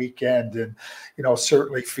over the weekend. And,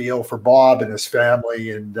 certainly feel for Bob and his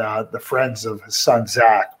family and the friends of his son,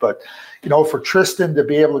 Zach. But, for Tristan to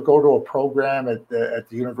be able to go to a program at the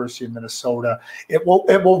University of Minnesota, it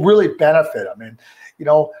will really benefit him. And,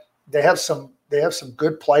 they have some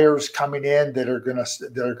good players coming in that are going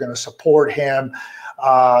to support him,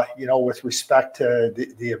 with respect to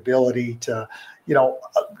the ability to,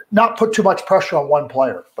 not put too much pressure on one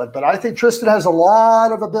player. But I think Tristan has a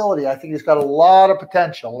lot of ability. I think he's got a lot of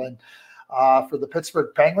potential. And for the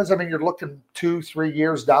Pittsburgh Penguins, I mean, you're looking 2-3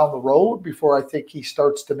 years down the road before I think he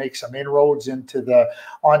starts to make some inroads onto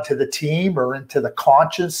the team or into the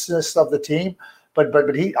consciousness of the team. But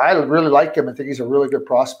I really like him. I think he's a really good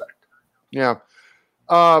prospect. Yeah.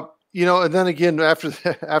 And then again,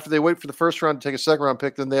 after they wait for the first round to take a second round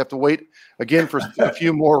pick, then they have to wait again for a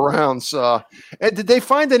few more rounds. And did they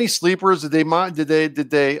find any sleepers? Did they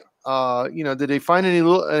find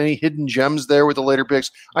any hidden gems there with the later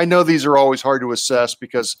picks? I know these are always hard to assess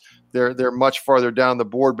because they're much farther down the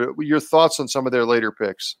board, but your thoughts on some of their later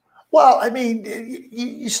picks? Well, I mean,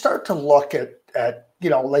 you start to look at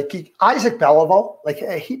Isaac Beliveau,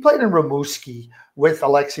 he played in Rimouski with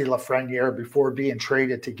Alexis Lafreniere before being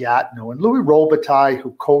traded to Gatineau, and Louis Robitaille,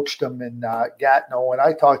 who coached him in Gatineau, and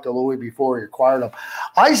I talked to Louis before he acquired him.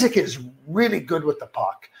 Isaac is really good with the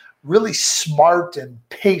puck, really smart and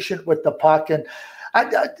patient with the puck, and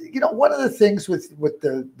one of the things with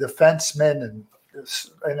the defensemen and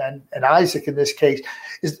and Isaac in this case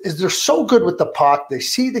is they're so good with the puck. They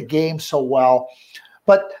see the game so well.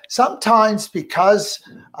 But sometimes because,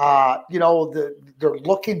 they're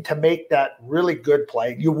looking to make that really good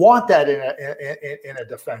play. You want that in a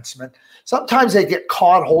defenseman. Sometimes they get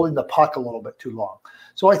caught holding the puck a little bit too long.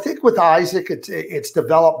 So I think with Isaac, it's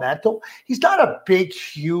developmental. He's not a big,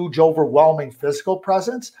 huge, overwhelming physical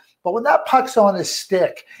presence. But when that puck's on his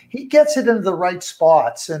stick, he gets it into the right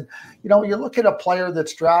spots. And, you look at a player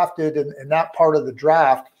that's drafted in that part of the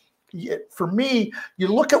draft, for me, you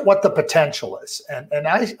look at what the potential is, and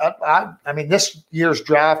I mean, this year's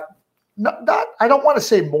draft, not I don't want to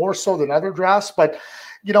say more so than other drafts, but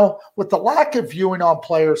with the lack of viewing on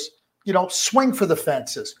players, swing for the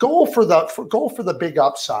fences, go for the big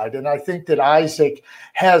upside, and I think that Isaac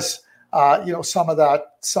has some of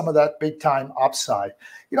that big time upside.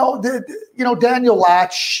 Daniel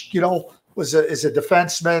Latch, is a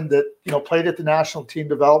defenseman that played at the National Team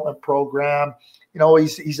Development Program.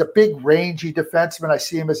 He's a big, rangy defenseman. I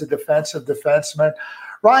see him as a defensive defenseman.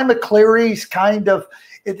 Ryan McCleary's kind of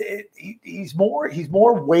he's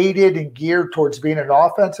more weighted and geared towards being an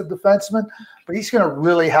offensive defenseman, but he's going to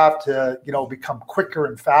really have to become quicker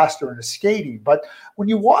and faster in his skating. But when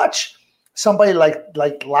you watch somebody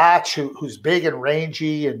like Latch, who's big and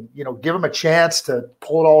rangy, and give him a chance to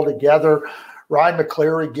pull it all together. Ryan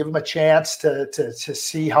McCleary, give him a chance to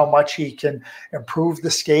see how much he can improve the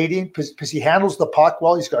skating because he handles the puck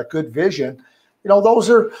well. He's got good vision. Those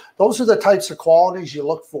are the types of qualities you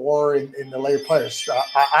look for in the later players.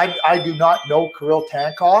 I do not know Kirill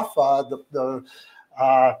Tankov, the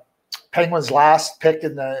Penguins' last pick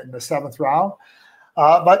in the seventh round.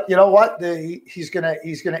 But you know what? He's gonna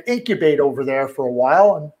incubate over there for a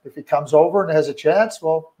while, and if he comes over and has a chance,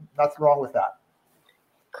 well, nothing wrong with that.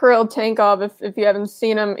 Kirill Tankov, if you haven't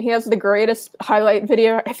seen him, he has the greatest highlight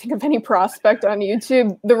video, I think, of any prospect on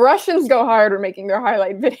YouTube. The Russians go hard at making their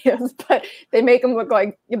highlight videos, but they make him look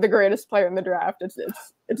like the greatest player in the draft.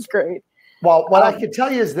 It's great. Well, what I can tell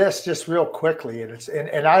you is this, just real quickly,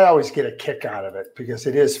 and I always get a kick out of it because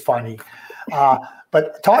it is funny.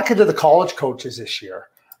 But talking to the college coaches this year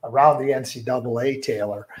around the NCAA,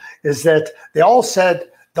 Taylor, is that they all said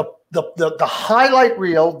the highlight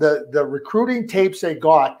reel, the recruiting tapes they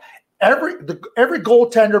got, every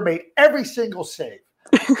goaltender made every single save.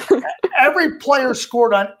 Every player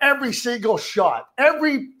scored on every single shot.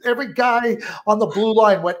 Every guy on the blue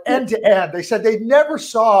line went end to end. They said they never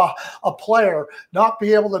saw a player not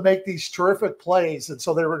be able to make these terrific plays, and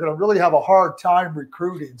so they were going to really have a hard time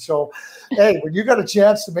recruiting. So, hey, when you got a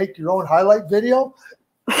chance to make your own highlight video,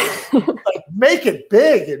 make it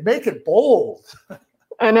big and make it bold.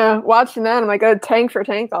 I know. Watching that, I'm like, oh, tank for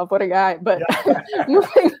Tankov, what a guy. But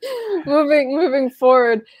moving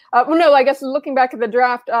forward, I guess looking back at the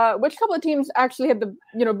draft, which couple of teams actually had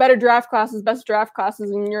the better draft classes, best draft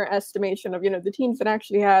classes in your estimation of the teams that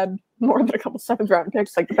actually had more than a couple seventh round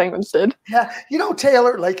picks, like the Penguins did? Yeah,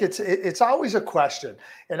 Taylor, like it's always a question,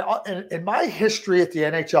 and in my history at the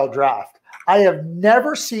NHL draft, I have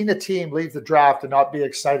never seen a team leave the draft and not be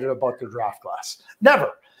excited about their draft class.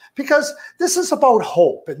 Never. Because this is about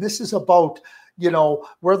hope, and this is about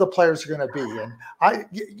where the players are going to be. And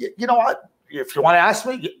if you want to ask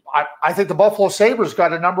me, I think the Buffalo Sabres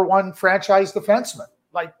got a number one franchise defenseman.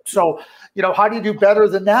 How do you do better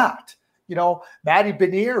than that? Matty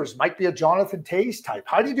Beniers might be a Jonathan Toews type.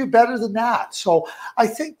 How do you do better than that? So I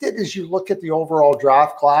think that as you look at the overall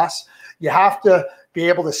draft class, you have to be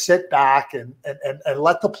able to sit back and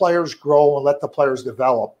let the players grow and let the players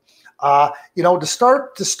develop. To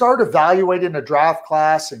start evaluating a draft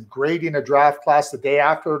class and grading a draft class the day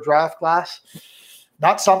after a draft class,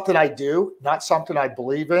 not something I do, not something I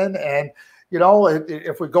believe in. And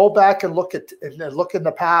if we go back and look in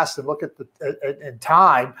the past and look at in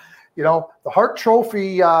time, the Hart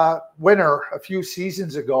Trophy winner a few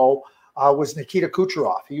seasons ago was Nikita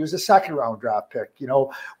Kucherov. He was a second-round draft pick.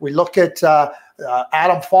 We look at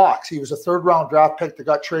Adam Fox. He was a third-round draft pick that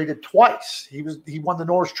got traded twice. He won the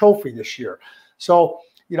Norris Trophy this year. So,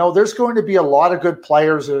 there's going to be a lot of good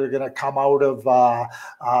players that are going to come out of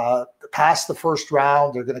past the first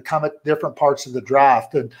round. They're going to come at different parts of the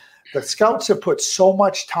draft. And the scouts have put so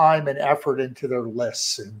much time and effort into their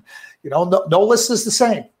lists. And, no list is the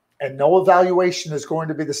same. And no evaluation is going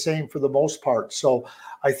to be the same for the most part. So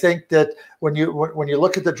I think that when you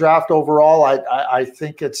look at the draft overall, I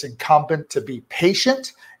think it's incumbent to be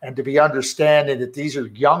patient and to be understanding that these are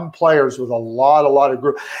young players with a lot of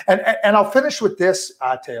group. And I'll finish with this,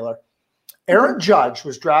 Taylor. Aaron Judge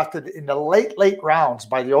was drafted in the late rounds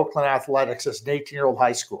by the Oakland Athletics as an 18-year-old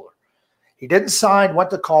high schooler. He didn't sign,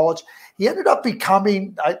 went to college. He ended up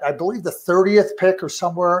becoming, I believe, the 30th pick or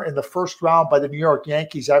somewhere in the first round by the New York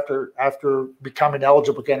Yankees after becoming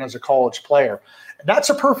eligible again as a college player. And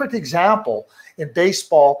that's a perfect example in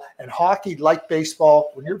baseball and hockey, like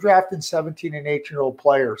baseball. When you're drafting 17 and 18-year-old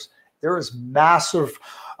players, there is massive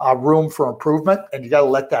room for improvement, and you got to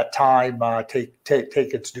let that time take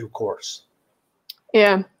its due course.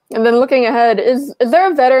 Yeah. And then looking ahead, is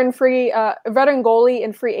there a veteran goalie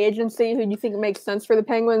in free agency who you think makes sense for the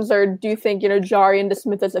Penguins, or do you think Jarry and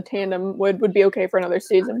DeSmith as a tandem would be okay for another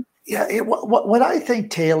season? Yeah, what I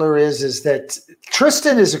think, Taylor, is that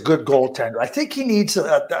Tristan is a good goaltender. I think he needs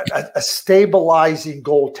a stabilizing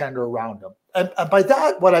goaltender around him, and by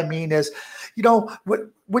that what I mean is,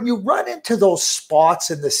 when you run into those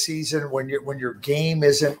spots in the season when your game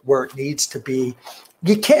isn't where it needs to be,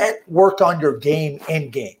 you can't work on your game in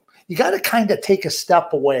game. You got to kind of take a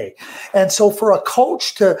step away. And so for a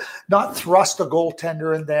coach to not thrust a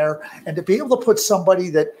goaltender in there and to be able to put somebody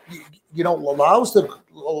that, allows,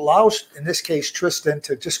 in this case, Tristan,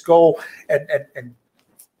 to just go and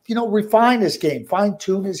refine his game, fine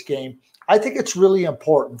tune his game. I think it's really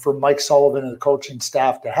important for Mike Sullivan and the coaching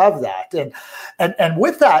staff to have that. And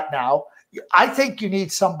with that now, I think you need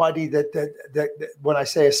somebody that when I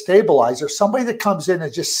say a stabilizer, somebody that comes in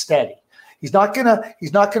and just steady. He's not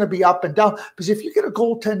gonna be up and down, because if you get a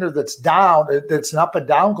goaltender that's down, that's an up and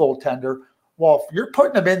down goaltender, well, if you're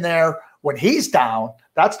putting him in there when he's down,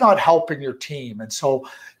 that's not helping your team. And so,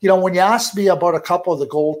 when you ask me about a couple of the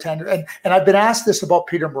goaltenders, and I've been asked this about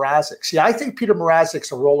Peter Mrazek. See, I think Peter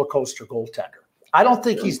Mrazek's a roller coaster goaltender. I don't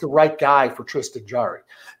think he's the right guy for Tristan Jarry,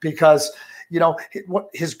 because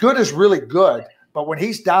his good is really good, but when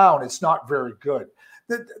he's down, it's not very good.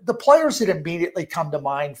 The players that immediately come to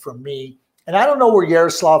mind for me, and I don't know where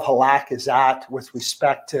Yaroslav Halak is at with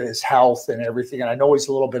respect to his health and everything, and I know he's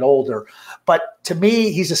a little bit older, but to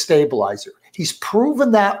me, he's a stabilizer. He's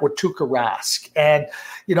proven that with Tuukka Rask, and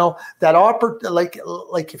that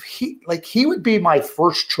he would be my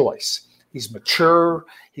first choice. He's mature.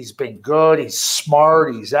 He's been good. He's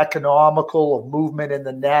smart. He's economical of movement in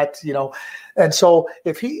the net, And so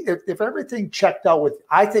if everything checked out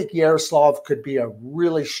I think Yaroslav could be a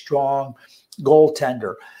really strong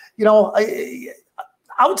goaltender.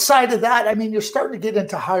 Outside of that, you're starting to get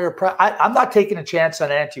into higher. I'm not taking a chance on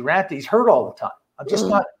Antti Raanta. He's hurt all the time. I'm just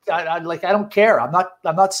not. I don't care. I'm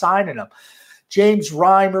not signing him. James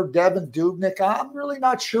Reimer, Devin Dubnyk. I'm really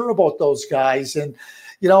not sure about those guys. And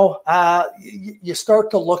you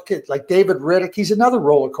start to look at like David Rittich. He's another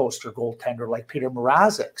roller coaster goaltender like Peter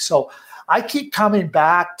Mrazek. So I keep coming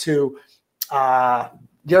back to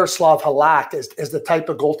Yaroslav Halak as the type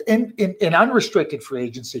of goal in unrestricted free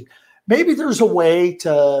agency. Maybe there's a way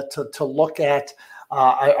to look at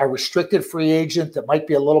a restricted free agent that might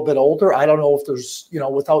be a little bit older. I don't know if there's,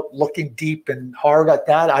 without looking deep and hard at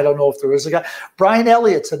that, I don't know if there is a guy. Brian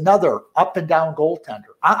Elliott's another up and down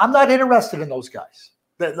goaltender. I'm not interested in those guys.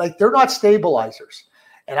 They're not stabilizers.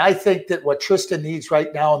 And I think that what Tristan needs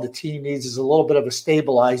right now and the team needs is a little bit of a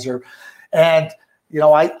stabilizer. And,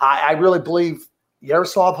 I really believe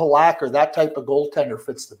Yaroslav Halak or that type of goaltender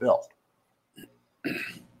fits the bill.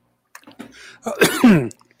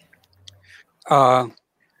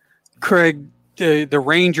 Craig, the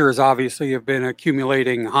Rangers obviously have been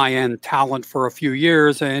accumulating high-end talent for a few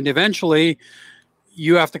years, and eventually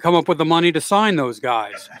you have to come up with the money to sign those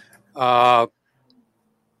guys.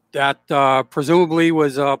 That presumably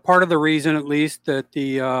was part of the reason, at least, that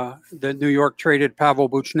that New York traded Pavel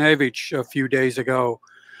Buchnevich a few days ago.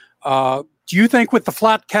 Do you think with the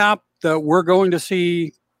flat cap that we're going to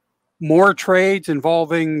see more trades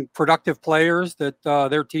involving productive players that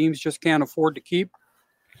their teams just can't afford to keep?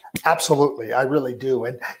 Absolutely. I really do.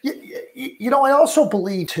 And, I also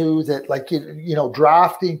believe, too, that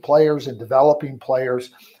drafting players and developing players,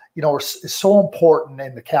 is so important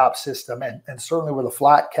in the cap system. And certainly with a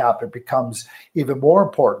flat cap, it becomes even more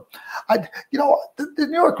important. The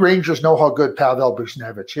New York Rangers know how good Pavel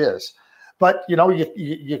Buchnevich is. But,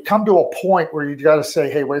 you come to a point where you got to say,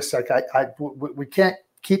 hey, wait a sec, we can't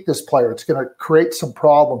keep this player. It's going to create some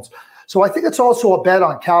problems. So I think it's also a bet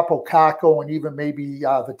on Kaapo Kakko and even maybe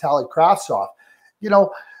Vitaly Kravtsov.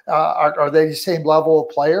 Are they the same level of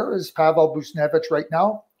player as Pavel Buchnevich right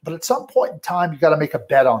now? But at some point in time, you got to make a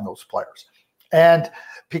bet on those players. And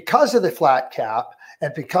because of the flat cap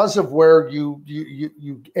and because of where you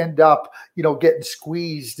end up, getting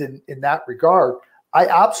squeezed in that regard, I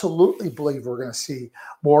absolutely believe we're going to see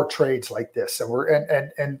more trades like this.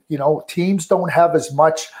 And teams don't have as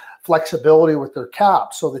much flexibility with their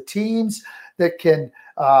cap. So the teams that can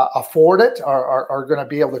afford it are going to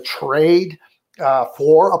be able to trade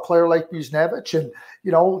for a player like Buchnevich. And,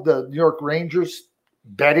 the New York Rangers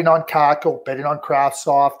betting on Kakko, betting on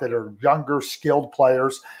Kravtsov that are younger, skilled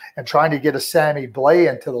players, and trying to get a Sammy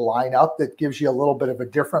Blais into the lineup that gives you a little bit of a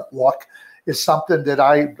different look is something that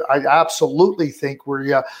I absolutely think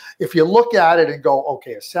if you look at it and go,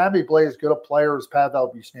 okay, is Sammy Blais as good a player as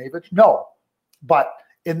Pavel Buchnevich? No. But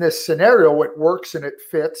in this scenario, it works and it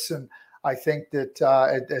fits. And I think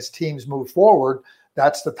that as teams move forward,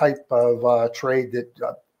 that's the type of trade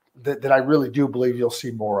that I really do believe you'll see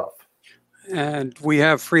more of. And we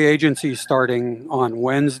have free agency starting on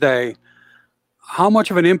Wednesday. How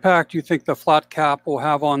much of an impact do you think the flat cap will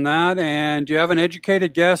have on that? And do you have an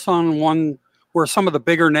educated guess on one where some of the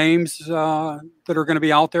bigger names that are going to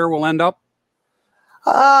be out there will end up?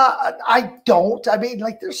 I don't. I mean,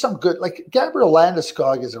 there's some good, Gabriel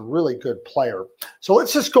Landeskog is a really good player. So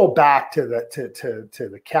let's just go back to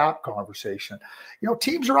the cap conversation.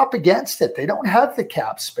 Teams are up against it. They don't have the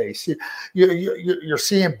cap space. You're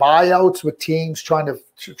seeing buyouts with teams trying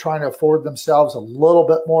to afford themselves a little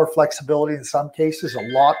bit more flexibility in some cases, a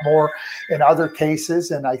lot more in other cases.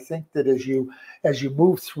 And I think that as you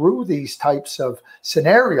move through these types of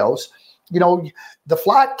scenarios, the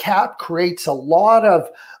flat cap creates a lot of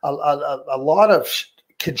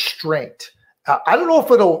constraint. I don't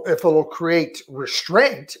know if it'll create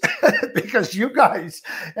restraint because you guys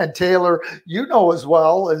and Taylor, as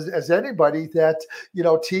well as anybody that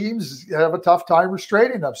teams have a tough time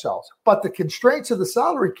restraining themselves. But the constraints of the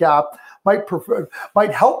salary cap might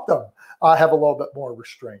help them have a little bit more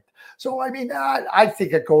restraint. So, I mean, I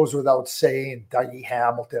think it goes without saying Dougie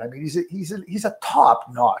Hamilton. I mean, he's a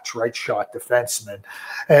top-notch right shot defenseman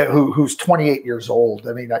who's 28 years old.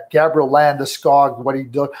 I mean, Gabriel Landeskog, what he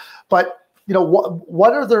do, but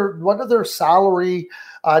what are their salary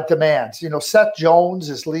demands? Seth Jones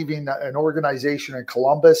is leaving an organization in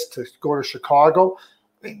Columbus to go to Chicago.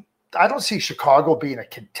 I mean, I don't see Chicago being a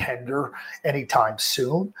contender anytime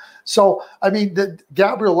soon. So, I mean,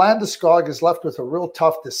 Gabriel Landeskog is left with a real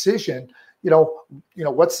tough decision.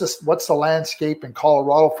 What's the landscape in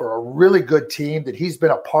Colorado for a really good team that he's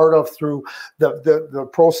been a part of through the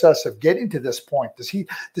process of getting to this point? Does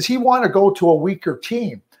he want to go to a weaker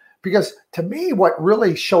team? Because to me, what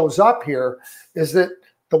really shows up here is that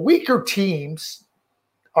the weaker teams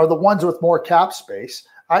are the ones with more cap space.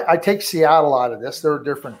 I take Seattle out of this. They're a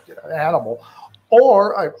different animal.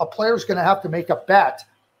 Or a player's going to have to make a bet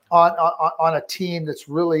on a team that's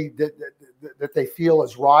really that they feel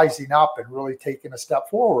is rising up and really taking a step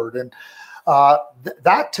forward. And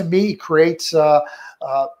that to me creates,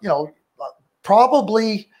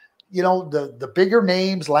 probably, the bigger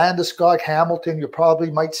names, Landeskog, Hamilton, you probably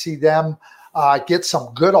might see them get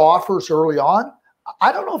some good offers early on.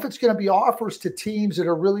 I don't know if it's going to be offers to teams that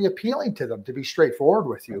are really appealing to them, to be straightforward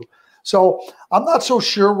with you. So I'm not so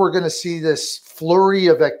sure we're going to see this flurry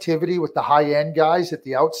of activity with the high-end guys at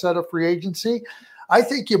the outset of free agency. I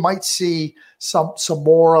think you might see some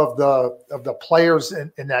more of the players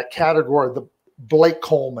in that category, the Blake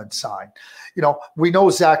Coleman sign. We know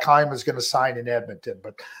Zach Hyman is going to sign in Edmonton,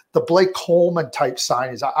 but the Blake Coleman type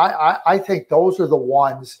signings, I think those are the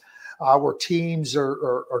ones where teams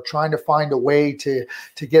are trying to find a way to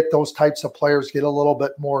get those types of players get a little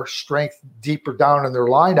bit more strength deeper down in their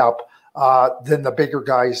lineup than the bigger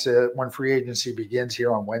guys when free agency begins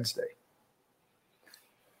here on Wednesday.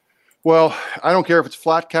 Well, I don't care if it's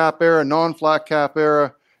flat cap era, non-flat cap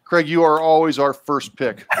era. Craig, you are always our first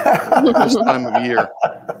pick this time of year.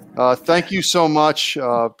 Thank you so much.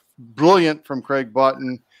 Brilliant from Craig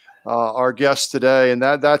Button, our guest today. And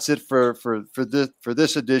that's it for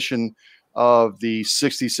this edition of the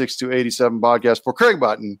 66 to 87 podcast. For Craig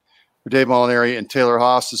Button, for Dave Molinari and Taylor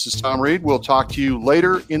Haas, this is Tom Reed. We'll talk to you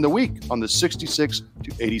later in the week on the 66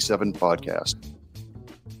 to 87 podcast.